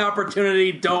 take the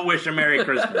opportunity. Don't wish a Merry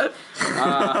Christmas.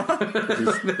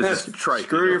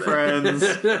 Screw your friends.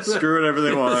 Screw whatever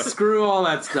they want. Screw all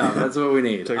that stuff. That's what we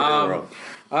need. Take the world.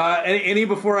 Any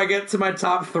before I get to my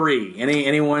top three?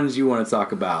 Any ones you want to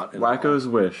talk about? Wacko's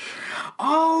Wish.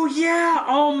 Oh yeah!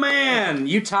 Oh man,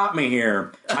 you topped me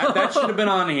here. That should have been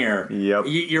on here. Yep.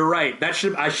 You're right. I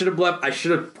should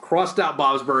have crossed out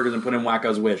Bob's Burgers and put in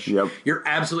Wacko's Wish. Yep. You're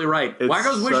absolutely right. It's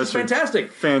Wacko's Wish is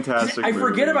fantastic. Fantastic. I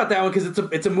forget about that one because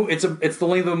it's the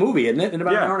length of a movie, isn't it? In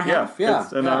about an hour and a half. Yeah.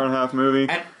 It's an hour and a half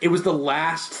movie. And it was the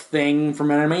last thing from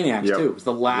Animaniacs too. It was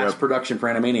the last production for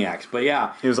Animaniacs. But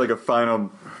yeah, it was like a final.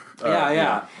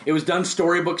 It was done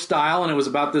storybook style, and it was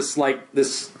about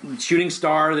this shooting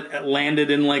star that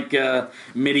landed in like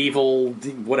medieval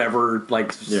whatever,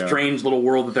 strange little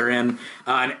world that they're in,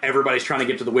 and everybody's trying to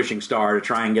get to the wishing star to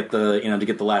try and get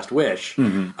the last wish.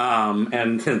 Mm-hmm.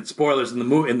 And spoilers in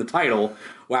the title.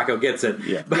 Wacko gets it.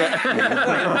 Yeah.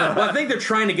 Well, I think they're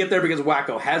trying to get there because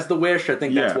Wacko has the wish. I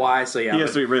think that's why. So yeah, he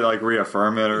has to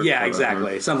reaffirm it. Or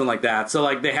exactly, something like that. So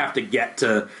like they have to get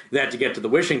to the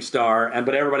wishing star,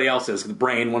 but everybody else is. The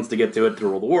Brain wants to get to it to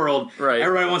rule the world. Right.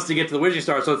 Everybody wants to get to the wishing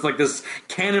star. So it's like this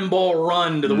cannonball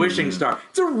run to the wishing star.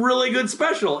 It's a really good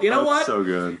special. You know what? So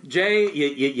good. Jay,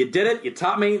 you did it. You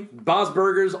taught me. Bob's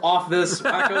Burgers off this.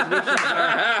 Wacko's wishing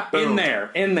star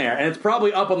in there, and it's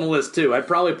probably up on the list too. I'd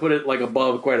probably put it like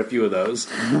above quite a few of those.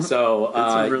 So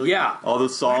all the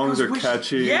songs are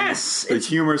catchy. Yes, the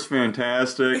humor's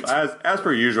fantastic, as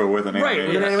per usual with an Animaniacs. Right,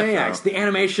 with Animaniacs, the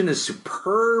animation is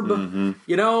superb. Mm-hmm.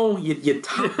 You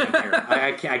top me here.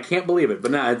 I can't believe it,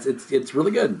 but no, it's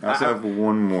really good. I also have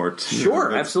one more too.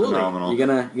 Sure, absolutely. Phenomenal.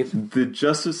 The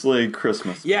Justice League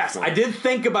Christmas. Yes, I did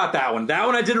think about that one. That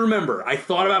one I did remember. I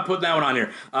thought about putting that one on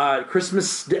here.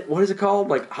 Christmas. What is it called?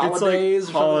 Like holidays.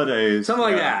 It's like holidays. Something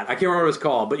like that. I can't remember what it's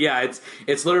called, but yeah,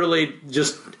 it's literally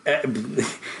just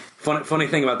funny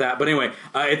thing about that. But anyway,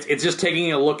 it's just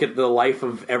taking a look at the life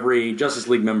of every Justice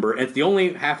League member. And it's the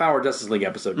only half-hour Justice League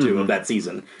episode too of that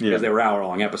season because they were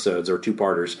hour-long episodes or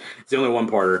two-parters. It's the only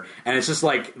one-parter, and it's just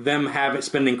like them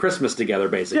spending Christmas together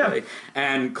basically. Yeah.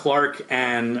 And Clark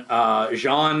and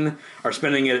Jean are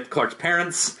spending it at Clark's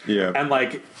parents. Yeah. And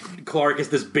like Clark is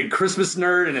this big Christmas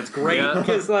nerd, and it's great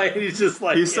because he's just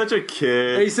like he's such a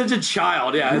kid. He's such a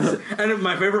child. Yeah. And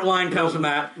my favorite line comes from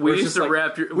that. We used to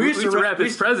wrap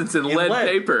his presents in lead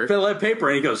paper. Lead paper,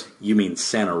 and he goes, "You mean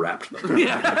Santa wrapped them?"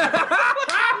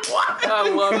 I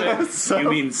love it. You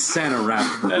mean Santa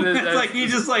wrapped them? It's like he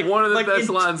just like one of the best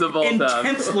lines of all time.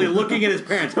 Intensely looking at his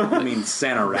parents. You mean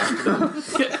Santa wrapped them?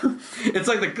 It's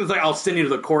like I'll send you to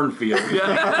the cornfield.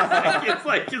 It's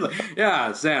like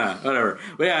yeah, Santa, whatever.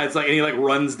 But yeah, it's like, and he like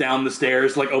runs down the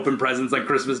stairs to like open presents like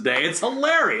Christmas Day. It's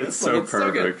hilarious. It's so perfect.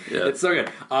 So good. Yeah. It's so good.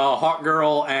 Hawk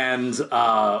Girl and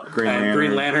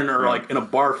Green Lantern are like in a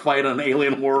bar fight on an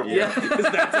alien world. Yeah,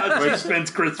 because that's how she spends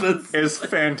Christmas. It's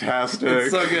fantastic.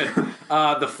 It's so good.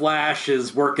 The Flash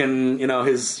is working,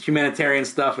 his humanitarian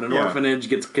stuff in an orphanage.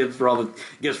 Gets gifts for all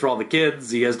the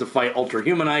kids. He has to fight Ultra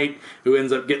Humanite, who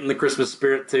ends up getting the Christmas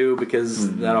spirit too,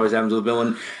 because that always happens with a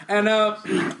villain. And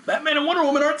Batman and Wonder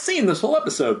Woman aren't seen this whole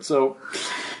episode, so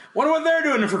Wonder what they're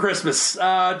doing for Christmas.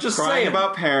 Just Crying saying.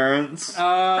 about parents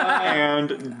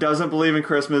and doesn't believe in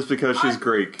Christmas because she's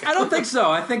Greek. I don't think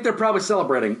so. I think they're probably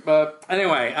celebrating. But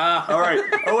anyway. All right.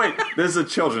 Oh, wait. This is a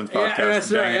children's podcast. Yeah,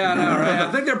 that's right. Yeah, I know, right?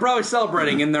 I think they're probably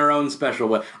celebrating in their own special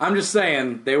way. I'm just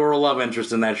saying, they were a love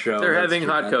interest in that show. They're having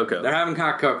hot cocoa. They're having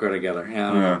hot cocoa together. Yeah.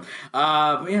 I don't know.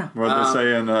 But yeah.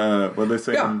 What they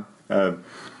say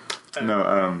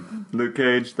in Luke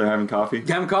Cage, they're having coffee.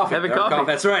 Having coffee. Having coffee.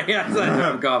 That's right. Yeah, they're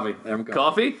having coffee. They're having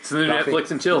Coffee? It's the new Coffee.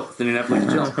 Netflix and chill. The new Netflix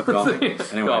chill. Coffee.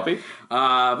 Anyway. Coffee.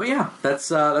 But yeah, that's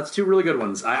two really good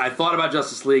ones. I thought about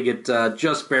Justice League. It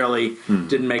just barely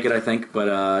didn't make it, I think. But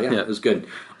it was good.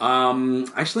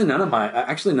 Actually, none of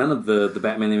the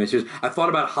Batman animated series. I thought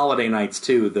about Holiday Nights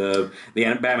too. The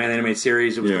Batman animated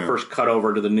series. It was the first cut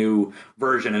over to the new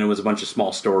version, and it was a bunch of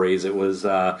small stories. It was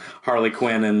Harley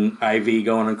Quinn and Ivy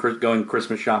going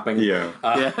Christmas shopping. With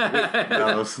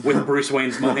Bruce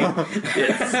Wayne's money.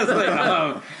 It's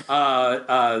like,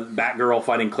 Batgirl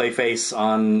fighting Clayface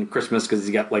on Christmas because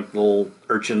he's got like little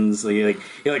urchins. He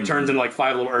turns into like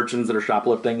 5 little urchins that are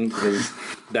shoplifting because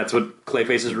that's what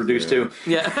Clayface is reduced to.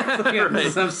 Yeah.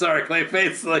 Right. I'm sorry,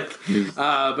 Clayface.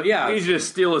 But yeah, you just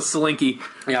steal a slinky.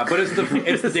 Yeah, but it's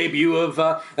the debut of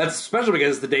that's special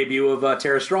because it's the debut of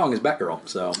Tara Strong as Batgirl.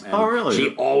 So really?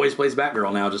 She always plays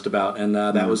Batgirl now, just about, and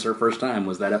that was her first time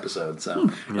was that episode. So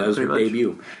that was her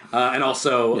debut, and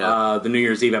also the New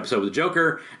Year's Eve episode with the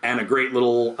Joker, and a great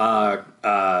little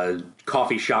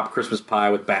coffee shop Christmas pie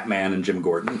with Batman and Jim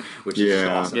Gordon, which is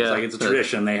just awesome. Yeah. It's a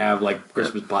tradition. They have like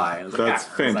Christmas pie. And That's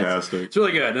fantastic. It's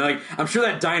really good. And I'm sure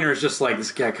that diner is just like,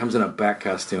 this guy comes in a bat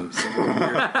costume. So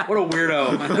what a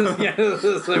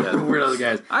weirdo. It's like weirdo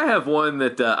guys. I have one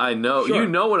that I know. Sure. You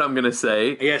know what I'm going to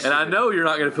say. Yes, and I know you're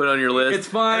not going to put it on your list. It's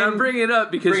fine. And I'm bringing it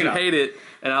up because you hate it.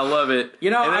 And I love it.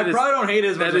 I probably don't hate it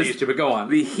as much as I used to, but go on.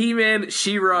 The He-Man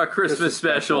She-Ra Christmas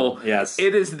special. Yes.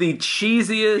 It is the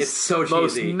cheesiest,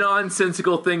 most cheesy.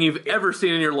 nonsensical thing you've ever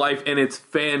seen in your life, and it's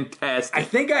fantastic. I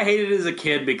think I hated it as a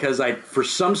kid because for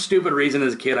some stupid reason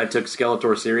as a kid, I took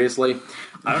Skeletor seriously.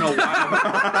 I don't know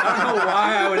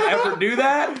why I would ever do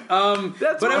that.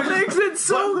 That's what makes it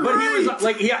so But great. he was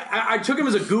like, I took him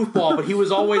as a goofball, but he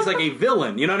was always like a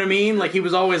villain. You know what I mean? Like he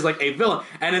was always like a villain.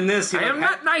 And in this, I am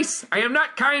not nice. I am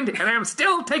not kind, and I am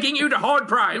still taking you to Horde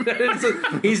Prime.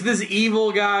 He's this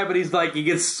evil guy, but he's like he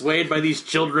gets swayed by these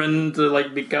children to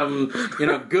like become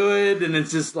good, and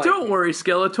it's just like Don't worry,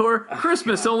 Skeletor.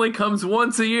 Christmas only comes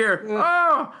once a year.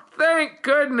 Oh, thank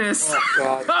goodness. Oh,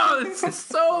 God. Oh, this is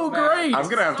so great. I'm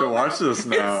gonna have to watch this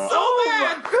now. so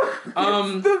bad.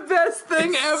 It's the best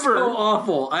thing ever. So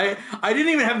awful. I didn't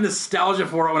even have nostalgia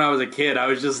for it when I was a kid. I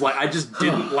was just like, I just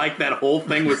didn't like that whole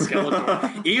thing with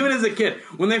Skeletor. Even as a kid.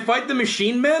 When they fight the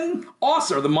Machine Men,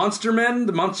 awesome. Or the Monster Men,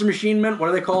 the Monster Machine Men, what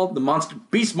are they called? The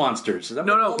Beast Monsters. Is that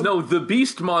what they're called? No, the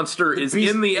Beast Monster is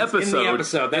Beast in the is episode. in the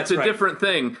episode, that's it's a right. different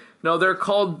thing. No, they're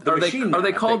called, The are Machine they Men,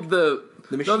 I called think. the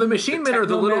Machine Men are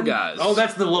the Techno little Men? guys. Oh,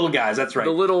 that's the little guys. That's right.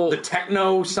 The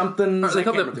Techno something. Are they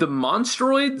called the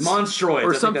Monstroids? Monstroids. Or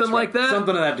I think something that's like right. that?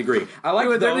 Something to that degree. I like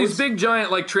Anyway, those. they're these big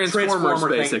giant like Transformers Transformer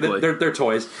thing. basically. They're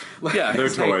toys. Yeah, They're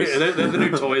toys. They're the new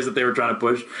toys that they were trying to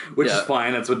push, which is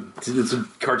fine. That's what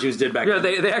cartoons did back then.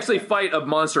 They actually fight a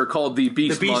monster called the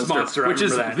Beast Monster, I which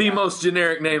is remember that, the yeah. most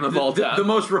generic name of all time. The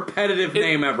most repetitive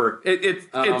name ever.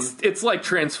 It's like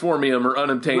Transformium or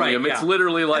Unobtainium. Right, yeah. It's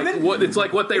literally like And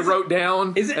then- what they wrote down,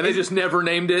 is it- and they just never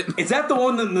named it. Is that the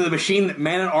one that the machine that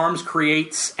Man-at-Arms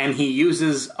creates, and he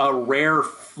uses a rare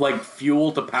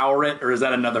fuel to power it, or is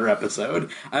that another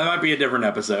episode? That might be a different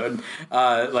episode.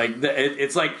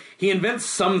 It's like he invents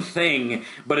something,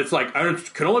 but it's like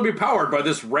it can only be powered by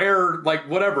this rare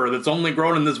whatever that's only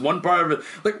grown in this one part of it.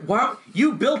 Like, why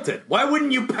you built it? Why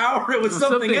wouldn't you power it with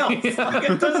something else?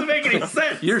 It doesn't make any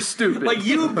sense. You're stupid. Like,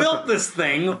 you built this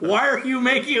thing. Why are you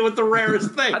making it with the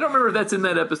rarest thing? I don't remember if that's in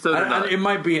that episode or not. It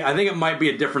might be. I think it might be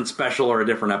a different special or a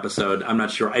different episode. I'm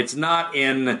not sure. It's not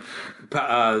in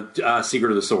Secret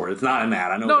of the Sword. It's not in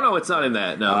that. I know. No, it's not in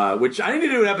that. No. Which I need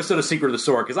to do an episode of Secret of the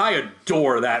Sword because I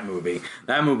adore that movie.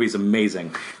 That movie's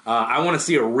amazing. I want to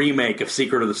see a remake of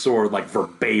Secret of the Sword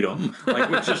verbatim,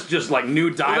 with just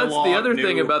new dialogue. Well, that's the other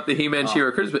thing about the He-Man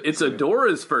She-Ra Christmas. It's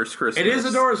Adora's first Christmas. It is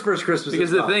Adora's first Christmas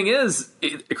because the thing is,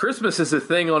 Christmas is a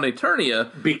thing on Eternia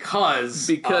because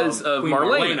of Queen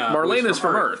Marlena. Marlena's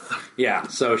from Earth. Yeah,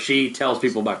 so she tells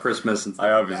people about Christmas and stuff.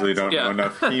 I obviously don't know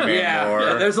enough He-Man lore.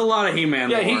 Yeah, there's a lot of He-Man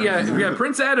lore. Yeah.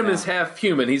 Prince Adam is half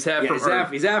human. He's half from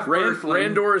Earth. He's half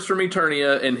Earthling. Randor is from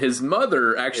Eternia, and his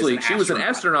mother, actually, she was an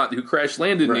astronaut who crash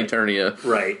landed in Eternia.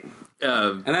 Right.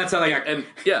 And that's how they got. And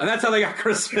that's how they got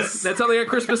Christmas. That's how they got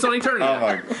Christmas on Eternia. Oh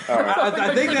my! All right.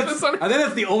 I think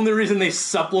that's the only reason they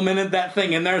supplemented that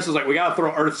thing in there. So it's like we got to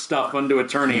throw Earth stuff into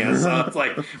Eternia. So it's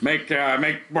like make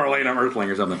Marlene an Earthling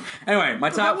or something. Anyway, my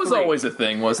top. That was always a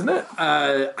thing, wasn't it?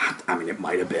 I mean, it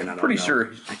might have been. I don't Pretty know.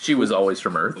 sure she was always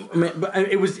from Earth. I mean, but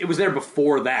it was there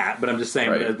before that. But I'm just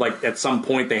saying, Right. like at some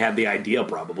point they had the idea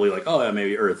probably like, oh yeah,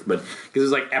 maybe Earth, but because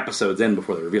it's like episodes in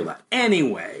before they reveal that.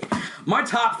 Anyway, my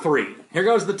top 3. Here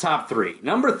goes the top 3.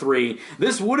 Number 3.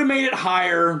 This would have made it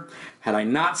higher had I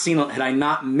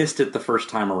not missed it the first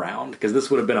time around, because this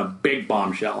would have been a big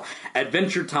bombshell.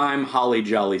 Adventure Time Holly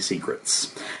Jolly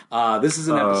Secrets. This is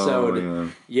an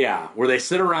episode, where they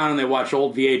sit around and they watch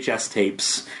old VHS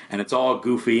tapes, and it's all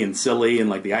goofy and silly, and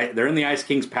like they're in the Ice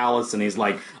King's palace, and he's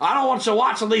like, I don't want you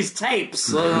watching these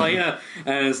tapes. And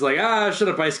it's like, shut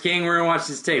up, Ice King, we're gonna watch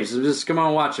these tapes. So just come on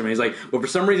and watch them. And he's like, but for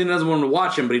some reason he doesn't want to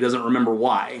watch them, but he doesn't remember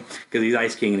why, because he's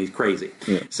Ice King and he's crazy.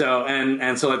 Yeah. So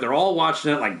and so like they're all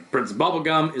watching it, like Prince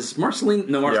Bubblegum. Is Marceline?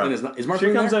 No, Marceline is not. Is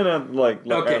Marceline She comes there? in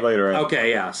later. Okay,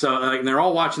 yeah. So and they're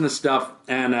all watching this stuff,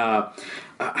 and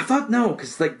I thought no,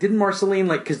 because like didn't Marceline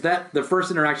because the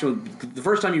first interaction with the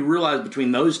first time you realized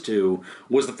between those two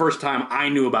was the first time I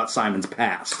knew about Simon's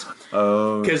past.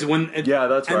 Oh, because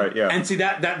that's right. Yeah, and see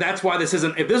that's why this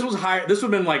isn't. If this was higher, this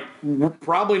would have been like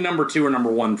probably number 2 or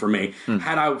number 1 for me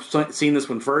had I seen this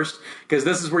one first. Because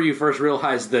this is where you first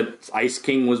realize that Ice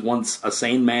King was once a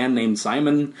sane man named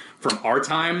Simon from our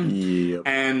time,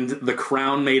 and the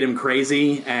crown made him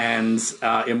crazy and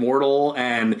immortal,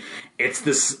 and it's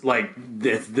this like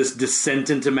this descent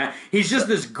into man. He's just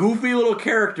this goofy little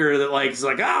character that like is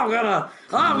like, I'm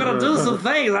gonna do some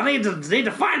things. I need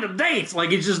to find a date.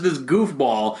 Like he's just this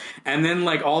goofball, and then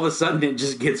like all of a sudden it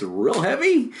just gets real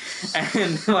heavy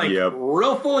and like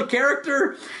real full of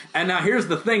character. And now here's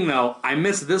the thing though, I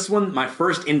missed this one. My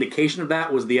first indication of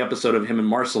that was the episode of him and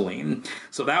Marceline.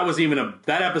 So that was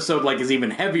that episode like is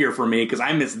even heavier for me because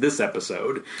I missed this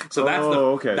episode. So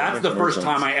that's the first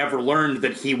time I ever learned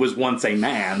that he was once a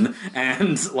man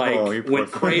and like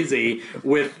went crazy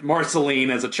with Marceline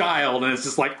as a child, and it's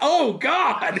just like, oh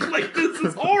god, like this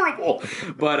is horrible.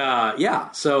 But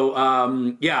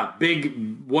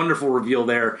big wonderful reveal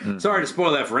there. Sorry to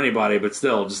spoil that for anybody, but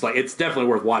still, just like it's definitely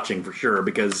worth watching for sure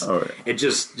because it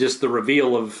just the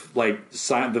reveal of like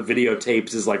the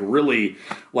videotapes is like really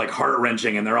like heart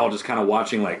wrenching, and they're all just kind of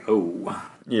watching like like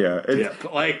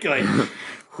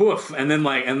whoof, and then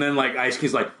Ice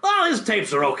King's like, oh, his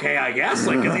tapes are okay, I guess,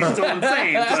 like because he's still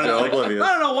insane. So I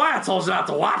don't know why I told you not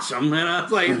to watch them, and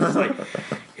it's like.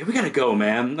 Yeah, we gotta go,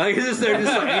 man. Like they're just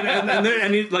like,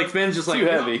 and like Finn's just like too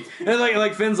heavy, and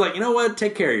like Finn's like, you know what?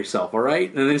 Take care of yourself, all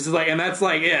right? And it's just like, and that's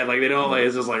like, like they don't like.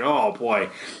 It's just like, oh boy,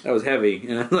 that was heavy,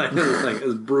 and it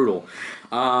was brutal.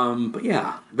 But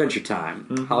yeah, Adventure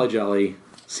Time, Holly Jolly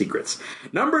Secrets.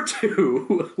 Number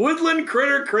 2, Woodland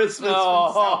Critter Christmas.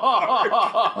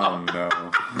 Oh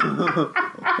no,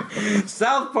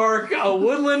 South Park, a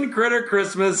Woodland Critter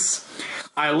Christmas.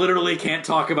 I literally can't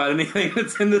talk about anything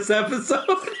that's in this episode.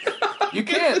 You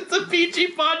can't. It's a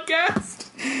PG podcast.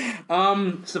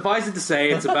 Suffice it to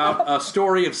say, it's about a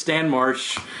story of Stan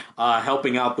Marsh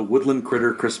helping out the Woodland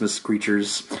Critter Christmas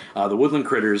creatures. The Woodland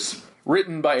Critters.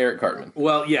 Written by Eric Cartman.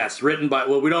 Well, yes, written by...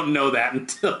 Well, we don't know that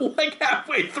until like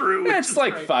halfway through. It's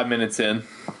like 5 minutes in.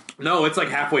 No, it's like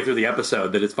halfway through the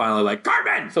episode that it's finally like,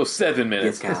 Cartman! So 7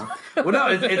 minutes. Yes, Cal. Well, no,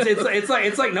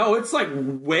 it's like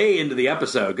way into the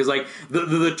episode because like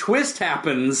the twist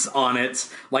happens on it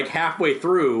like halfway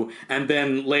through, and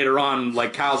then later on,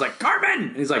 like Kyle's like, Cartman!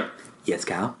 And he's like, yes,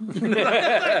 Kyle. I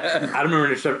don't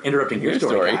remember interrupting your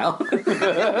story, Kyle.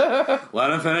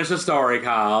 Let him finish the story,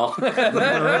 Kyle.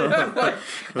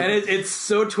 And it's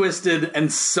so twisted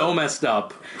and so messed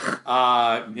up.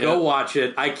 Go watch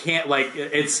it. I can't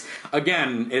it's don't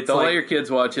like, let your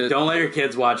kids watch it. Don't let your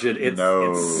kids watch it.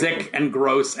 It's sick and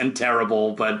gross and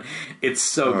terrible, but it's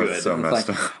so good. It's so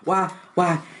messed up.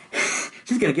 Why?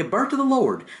 She's gonna give birth to the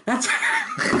Lord. That's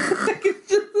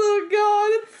oh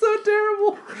god, it's so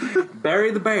terrible.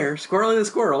 Barry the bear, Squirrely the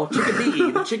squirrel,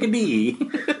 Chickadee the chickadee,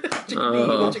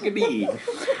 the chickadee.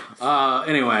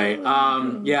 Anyway,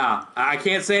 I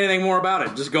can't say anything more about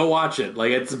it. Just go watch it.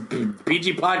 Like it's a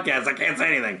PG podcast. I can't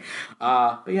say anything.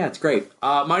 But yeah, it's great.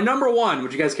 My number 1.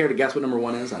 Would you guys care to guess what number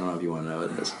 1 is? I don't know if you want to know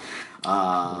what it is.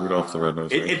 Rudolph the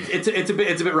Red-Nosed Reindeer. It's a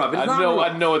bit rough.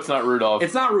 I know it's not Rudolph.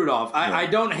 It's not Rudolph. I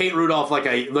don't hate Rudolph like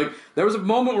there was a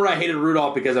moment where I hated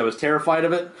Rudolph because I was terrified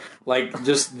of it. Like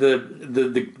just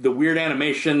the weird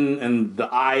animation and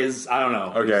the eyes. I don't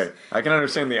know. Okay, I can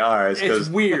understand the eyes. It's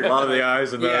weird. A lot of the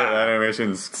eyes and the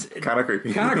animation's kind of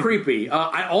creepy. Kind of creepy.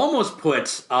 I almost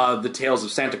put the Tales of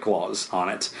Santa Claus on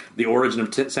it. The Origin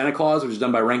of Santa Claus, which is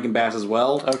done by Rankin Bass as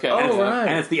well. Okay.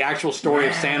 And it's the actual story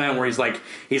of Santa, where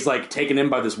he's taken in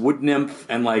by this wood nymph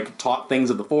and like taught things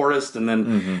of the forest, and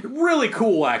then really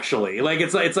cool actually. Like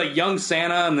it's like young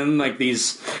Santa, and then like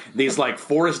these like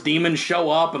forest demons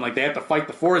show up, and like they have to fight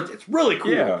the forest. It's really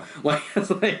cool. Yeah. Like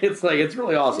it's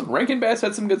really awesome. Rankin Bass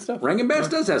had some good stuff. Rankin Bass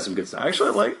does have some good stuff.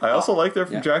 Actually, I also like that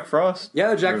from Jack Frost.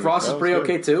 Yeah, Jack Frost is pretty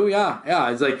okay too. Yeah.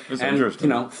 It's like, It's and interesting.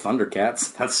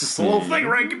 Thundercats. That's just a little thing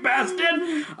Rankin Bass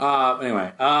did.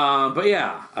 Anyway, but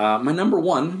yeah, my number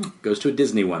one goes to a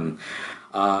Disney one.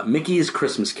 Mickey's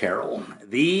Christmas Carol.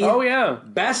 The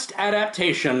best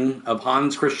adaptation of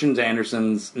Hans Christian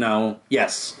Andersen's.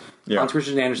 Hans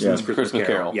Christian Andersen's Christmas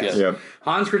Carol. Yes. Yeah.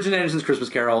 Hans Christian Andersen's Christmas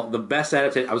Carol, the best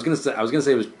adaptation. I was gonna say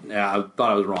it was. I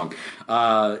thought I was wrong.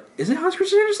 Is it Hans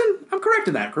Christian Andersen? I'm correct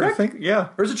in that. Correct? I think, yeah.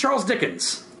 Or is it Charles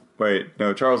Dickens? Wait,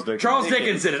 no, Charles Dickens. Charles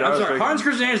Dickens did it. I'm sorry. Hans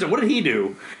Christian Andersen. What did he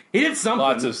do? He did something.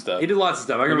 Lots of stuff. He did lots of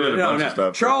stuff. I can remember. did a bunch of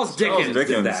stuff. Charles Dickens did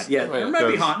Dickens. that. Yeah. Wait, It might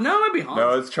be because- Hans. No, it might be Hans.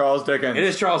 No, it's Charles Dickens. It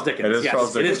is Charles Dickens. It is yes.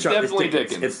 Charles Dickens. It is Charles Definitely Dickens.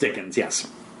 Dickens. It's Dickens, yes.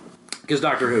 Because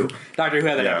Doctor Who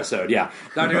had that episode. Yeah.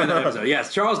 Doctor Who had that episode.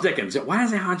 Yes, Charles Dickens. Why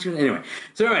does it Hans? Anyway.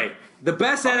 So anyway, the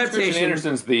best Christian adaptation.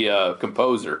 Andersen's the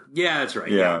composer. Yeah, that's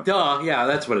right. Yeah. Duh. Yeah,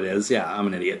 that's what it is. Yeah, I'm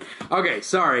an idiot. Okay,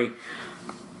 sorry.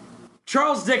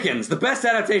 Charles Dickens, the best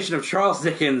adaptation of Charles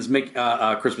Dickens'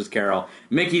 Christmas Carol,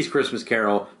 Mickey's Christmas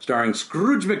Carol, starring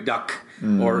Scrooge McDuck,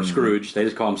 or Scrooge, they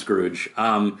just call him Scrooge.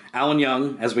 Alan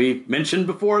Young, as we mentioned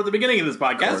before at the beginning of this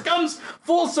podcast, comes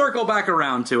full circle back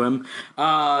around to him.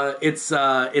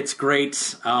 It's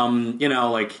great.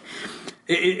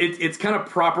 It's kind of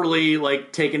properly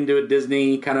like taken to a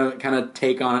Disney kind of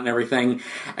take on it and everything,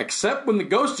 except when the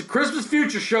Ghost of Christmas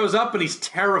Future shows up and he's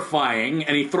terrifying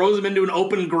and he throws him into an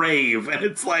open grave and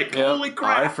it's like holy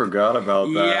crap! I forgot about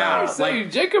that. Yeah, Say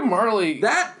Jacob Marley.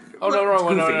 that. Oh, no, wrong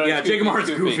one. Goofy. No, Yeah, it's Jacob goofy, Martin's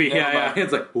it's goofy. goofy. Yeah. Never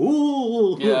It's like,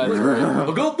 ooh, Yeah, that's right.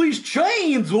 I got these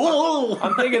chains. Whoa.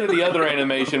 I'm thinking of the other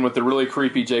animation with the really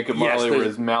creepy Jacob Marley where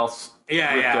his mouth's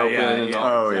ripped open and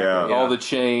all the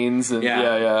chains and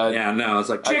No, it's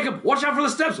like Jacob, watch out for the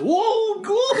steps. Whoa,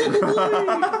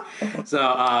 good. So,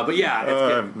 but yeah,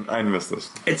 it's good. I missed this.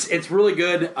 It's really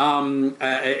good.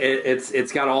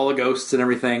 It's got all the ghosts and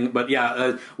everything. But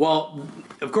yeah, well,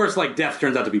 of course, like Death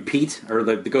turns out to be Pete, or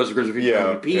the Ghost of Christmas Future turns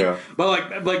out to be Pete. Yeah.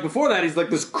 But like before that, he's like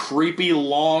this creepy,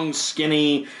 long,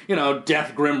 skinny,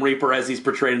 Death Grim Reaper as he's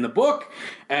portrayed in the book.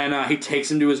 And he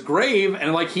takes him to his grave,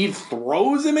 and like he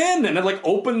throws him in, and it like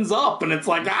opens up, and it's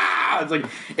like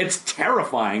it's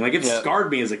terrifying. Like it scarred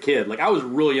me as a kid. Like I was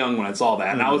real young when I saw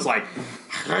that, and I was like.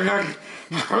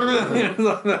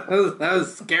 that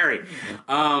was scary.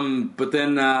 But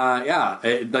then,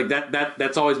 like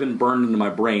that's always been burned into my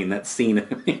brain. That scene of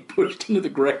him being pushed into the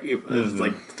grave is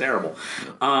like terrible.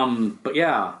 But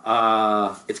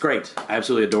yeah, it's great. I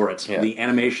absolutely adore it. Yeah. The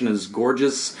animation is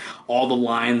gorgeous. All the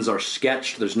lines are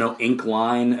sketched. There's no ink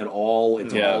line at all.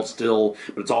 It's all still,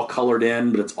 but it's all colored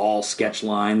in, but it's all sketch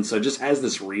lines. So it just has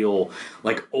this real,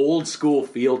 like, old school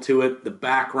feel to it. The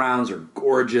backgrounds are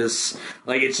gorgeous.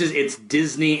 Like, it's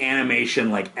Disney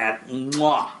animation, like, at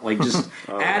just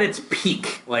at its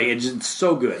peak. Like, it's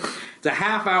so good. It's a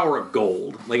half hour of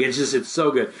gold. Like, it's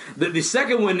so good. The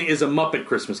second one is A Muppet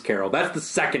Christmas Carol. That's the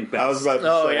second best. I was about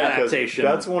to say adaptation.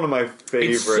 That's one of my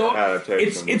favorite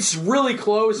adaptations. It's really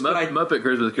close, but Muppet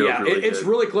Christmas Carol. Yeah, it's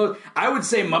really close. I would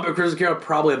say Muppet Christmas Carol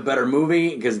probably a better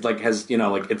movie because it's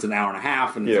an hour and a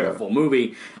half and it's like a full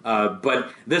movie. But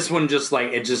this one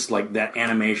that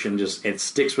animation it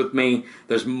sticks with me.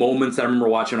 There's moments that I remember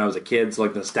watching when I was a kid, so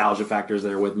like the nostalgia factors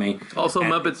there with me. Also,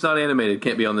 Muppets not animated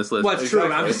can't be on this list. Well, that's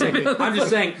true. I'm just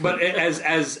saying. But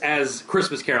as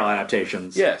Christmas Carol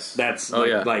adaptations, yes, that's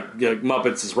like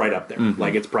Muppets is right up there. Mm-hmm.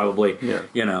 Like it's probably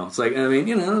it's like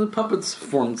the puppets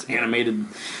forms animated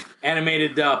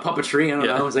puppetry. I don't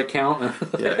know. Does that count?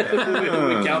 we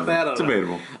count that? It's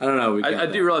debatable. I don't know. I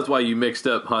do realize why you mixed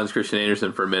up Hans Christian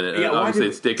Andersen for a minute. Yeah, obviously,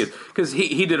 it's Dickens because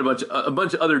he did a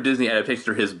bunch of other Disney adaptations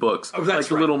to his books, like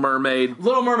The Little Mermaid,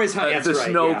 the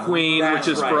Snow Queen, which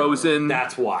is Frozen.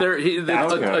 That's why.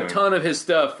 A ton of his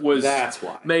stuff was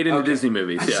made into Disney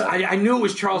movies. I knew it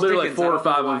was Charles Literally Dickens. Like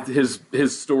 4 or 5 of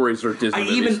his stories are Disney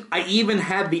movies. I even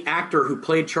had the actor who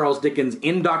played Charles Dickens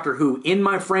in Doctor Who in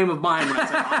my frame of mind when I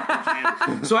said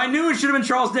so I knew it should have been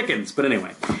Charles Dickens, but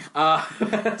anyway.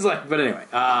 It's like, but anyway,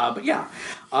 but yeah,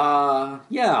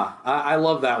 I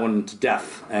love that one to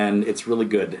death, and it's really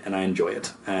good, and I enjoy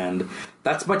it, and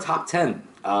that's my top 10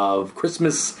 of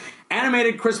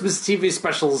animated Christmas TV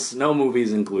specials, no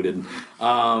movies included.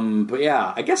 But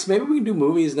yeah, I guess maybe we can do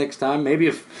movies next time. Maybe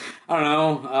if I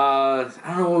don't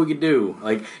know what we could do,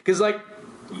 like because like.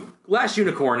 Last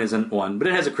Unicorn isn't one, but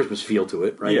it has a Christmas feel to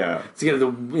it, right? Yeah. It's got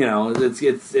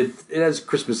it has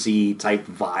Christmassy type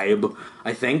vibe,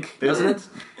 I think, doesn't it?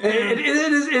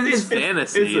 It's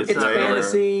fantasy. It's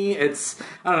fantasy. It's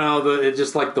I don't know. It's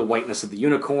just like the whiteness of the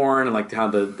unicorn and like how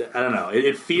I don't know.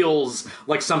 It feels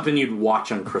like something you'd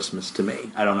watch on Christmas to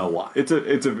me. I don't know why. It's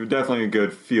definitely a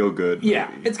good feel good. Yeah,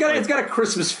 movie. It's got a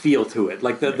Christmas feel to it,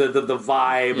 like the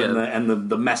vibe and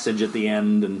the message at the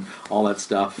end and all that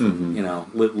stuff. Mm-hmm. You know,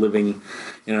 living.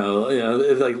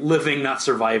 Like living, not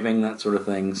surviving, that sort of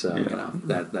thing. So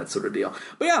that sort of deal.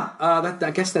 But yeah,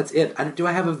 I guess that's it. Do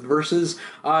I have a versus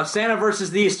Santa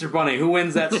versus the Easter Bunny? Who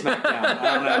wins that SmackDown?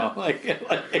 I don't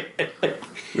know.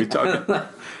 We talking.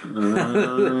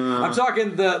 I'm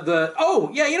talking the.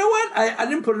 Oh yeah, you know what? I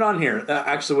didn't put it on here.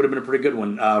 Actually, would have been a pretty good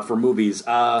one for movies.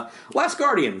 Last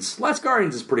Guardians. Last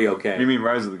Guardians is pretty okay. You mean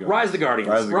Rise of the Guardians? Rise of the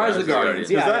Guardians. Rise of the Guardians.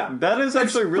 Yeah, that is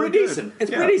actually really pretty good. decent.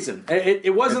 It's pretty decent.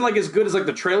 It wasn't like as good as like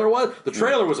the trailer was. The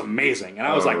trailer was amazing, and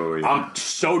I was I'm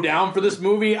so down for this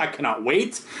movie. I cannot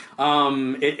wait.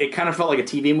 It kind of felt like a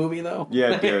TV movie though.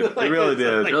 Yeah, it did. It really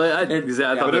did. Really, I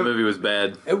thought that movie was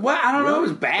bad. I don't know. It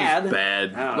was bad. It's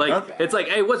bad. Bad. It's like,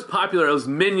 hey, what's popular? Those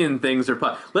minion things are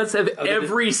popular. Let's have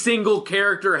every single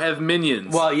character have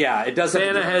minions. Well, yeah, it does.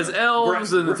 Santa has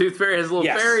elves, and the Tooth Fairy has little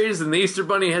fairies, and the Easter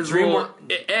Bunny has little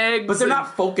eggs. But they're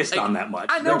not focused on that much.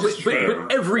 I know,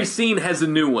 but every scene has a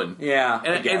new one. Yeah,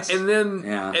 and, I guess. and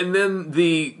then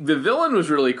the villain was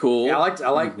really cool. Yeah, I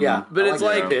like. Yeah, but it's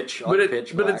like Pitch. But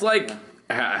it's like. Yeah.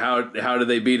 How do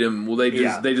they beat him? Well, they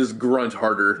just grunt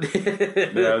harder.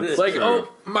 It's like,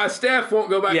 my staff won't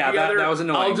go back together. That was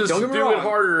annoying. I'll just do it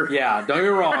harder. Yeah, don't get me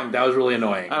wrong. That was really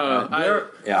annoying.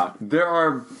 There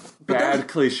are bad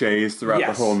cliches throughout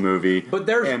the whole movie, but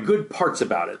there's good parts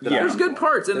about it. There's good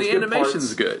parts, and the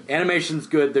animation's good. Animation's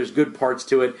good. There's good parts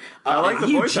to it. I like the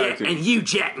voice acting. And Hugh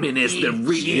Jackman is the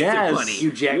Easter Bunny.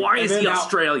 Hugh Jackman. Why is he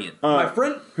Australian? My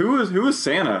friend, who was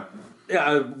Santa? Yeah,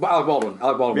 Alec Baldwin.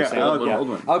 Alec Baldwin. Yeah, Alec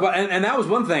Baldwin. And that was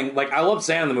one thing. Like, I loved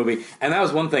Santa in the movie, and that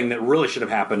was one thing that really should have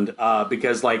happened.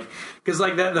 Because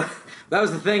that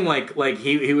was the thing. Like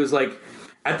he was like.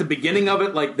 At the beginning of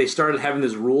it, like they started having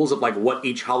these rules of like what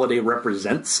each holiday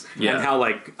represents, and how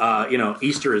like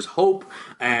Easter is hope,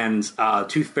 and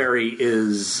Tooth Fairy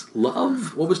is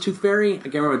love. What was Tooth Fairy? I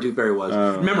can't remember what Tooth Fairy was.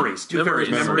 Memories. Tooth Fairy's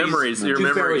memories. Your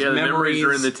memories. The memories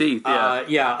are in the teeth. What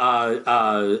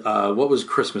was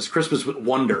Christmas? Christmas was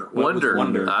Wonder.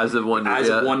 Wonder. Eyes of Wonder. Eyes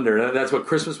of Wonder. That's what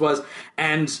Christmas was.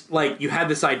 And like you had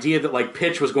this idea that like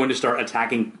Pitch was going to start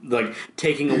attacking, like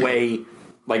taking away.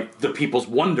 Like the people's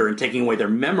wonder and taking away their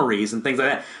memories and things like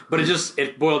that, but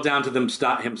it boiled down to him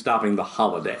stopping the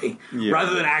holiday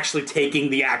rather than actually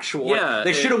taking the actual. Yeah,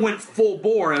 they should have went full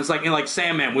bore, and it's like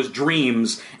Sandman was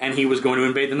dreams, and he was going to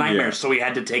invade the nightmares, so he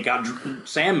had to take out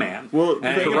Sandman. Well,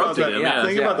 the thing about that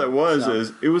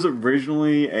is it was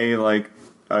originally a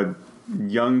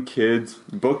young kids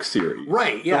book series,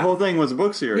 right? Yeah, the whole thing was a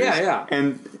book series. Yeah,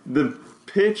 and the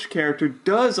Pitch character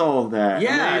does all that.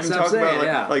 Yeah, and they even talk about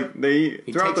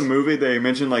throughout the movie they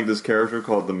mentioned like this character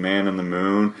called the Man in the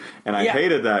Moon, and I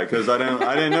hated that because I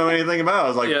didn't know anything about it. I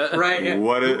was like,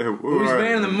 what is who's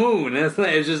Man in the Moon? And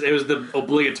it was the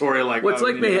obligatory like. What's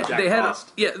they had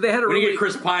a when you get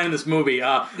Chris Pine in this movie.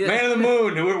 Man in the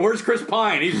Moon. Where's Chris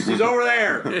Pine? He's over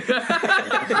there.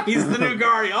 He's the new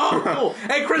Guardian. Oh, cool.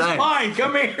 Hey, Chris Pine,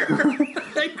 come here.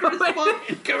 Hey, Chris Pine,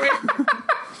 come here.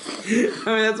 I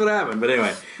mean, that's what happened. But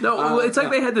anyway, it's like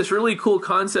they had this really cool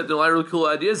concept and a lot of really cool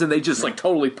ideas, and they just like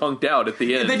totally punked out at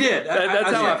the end. They did.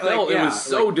 That's how I felt. It was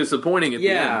so disappointing at the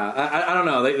end. Yeah, I don't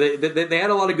know. They had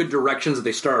a lot of good directions that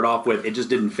they started off with. It just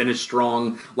didn't finish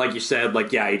strong, like you said.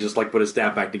 Like he just like put his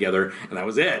staff back together, and that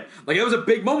was it. Like it was a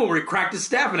big moment where he cracked his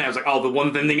staff, and I was like, "Oh, the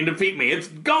one thing that can defeat me, it's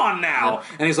gone now."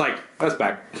 And he's like, "That's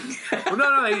back." Well,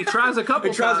 no. He tries a couple.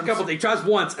 He tries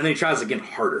once, and then he tries again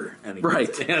harder. And he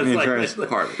tries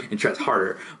harder. And tries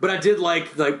harder. But I did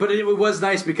but it was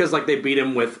nice because like they beat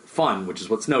him with fun, which is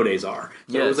what Snow Days are.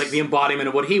 So it was like the embodiment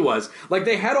of what he was. Like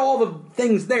they had all the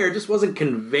things there, it just wasn't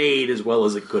conveyed as well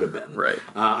as it could have been. Right.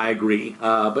 I agree.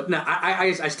 But no,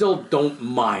 I still don't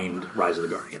mind Rise of the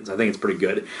Guardians. I think it's pretty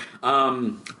good.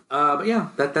 But yeah,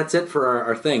 that's it for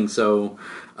our thing. So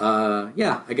I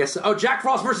guess. Oh, Jack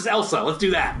Frost versus Elsa. Let's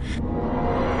do that.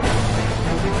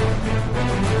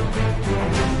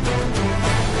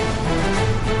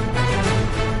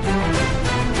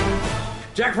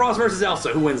 Jack Frost versus Elsa.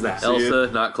 Who wins that?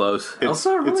 Elsa, not close.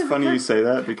 Elsa, really? It's funny you say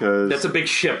that because That's a big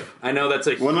ship. I know that's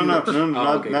a well, no,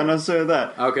 huge... not necessarily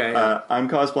that. Okay. I'm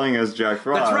cosplaying as Jack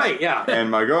Frost. That's right, yeah. And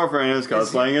my girlfriend is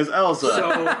cosplaying as Elsa.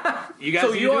 So you guys,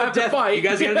 So you have to fight. You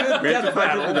guys got to do a we have to death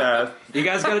fight to the battle. death. You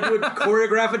guys got to do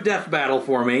choreograph a death battle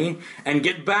for me and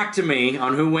get back to me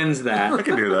on who wins that. I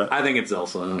can do that. I think it's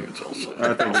Elsa. I think it's Elsa.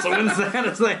 I think Elsa wins that.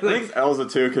 It's like, I think it's Elsa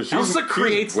too because she's Elsa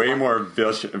creates way more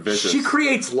vicious. she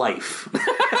creates life.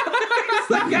 It's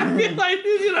like, I feel like,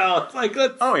 you know, it's like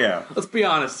Oh yeah, let's be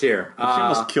honest here. she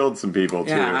almost killed some people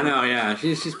too. Yeah, I know. Yeah,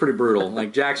 she's pretty brutal.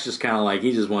 Like Jack's just kind of like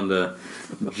he just wanted to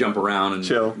jump around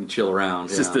and chill around.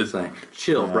 It's just it's like,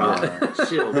 chill, bro.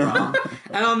 Chill, bro.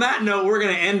 And on that note, we're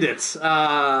gonna end it.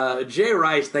 Jay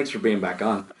Rice, thanks for being back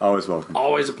on. Always welcome.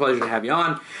 Always a pleasure to have you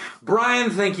on. Brian,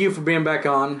 thank you for being back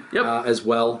on as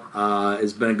well.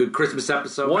 It's been a good Christmas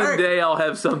episode. One day I'll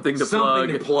have something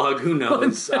to plug. Who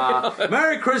knows?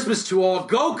 Merry Christmas to all.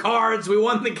 Go Cards. We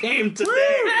won the game today.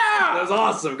 Yeah! That was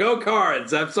awesome. Go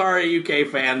Cards. I'm sorry, UK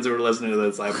fans who are listening to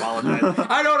this. I apologize.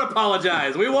 I don't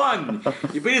apologize. We won.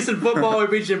 You beat us in football. We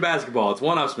beat you in basketball. It's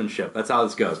one-upsmanship. That's how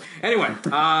this goes. Anyway,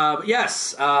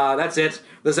 yes, that's it.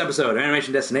 This episode of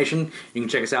Animation Destination. You can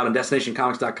check us out on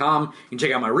DestinationComics.com. You can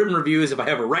check out my written reviews, if I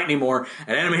ever write anymore,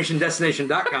 at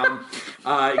AnimationDestination.com.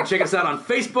 You can check us out on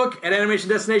Facebook at Animation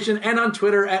Destination and on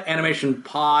Twitter at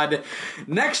AnimationPod.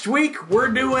 Next week, we're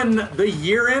doing the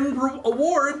year-end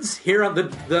awards here on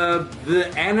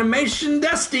the Animation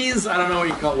Desties. I don't know what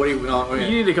you call it. What do you call it?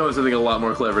 You need to come up with something a lot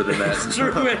more clever than that. It's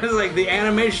true. It's like the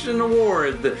Animation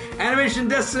Award, the Animation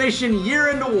Destination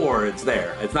Year-End Awards.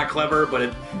 There. It's not clever, but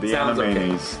it sounds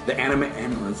okay. The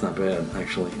that's not bad,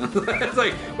 actually. It's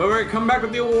like, but we're gonna come back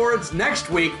with the awards next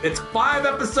week. It's 5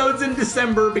 episodes in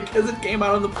December because it came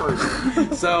out on the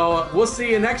 1st. So we'll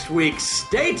see you next week.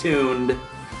 Stay tuned.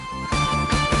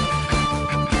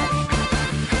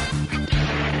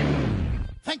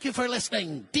 Thank you for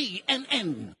listening,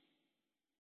 DNN.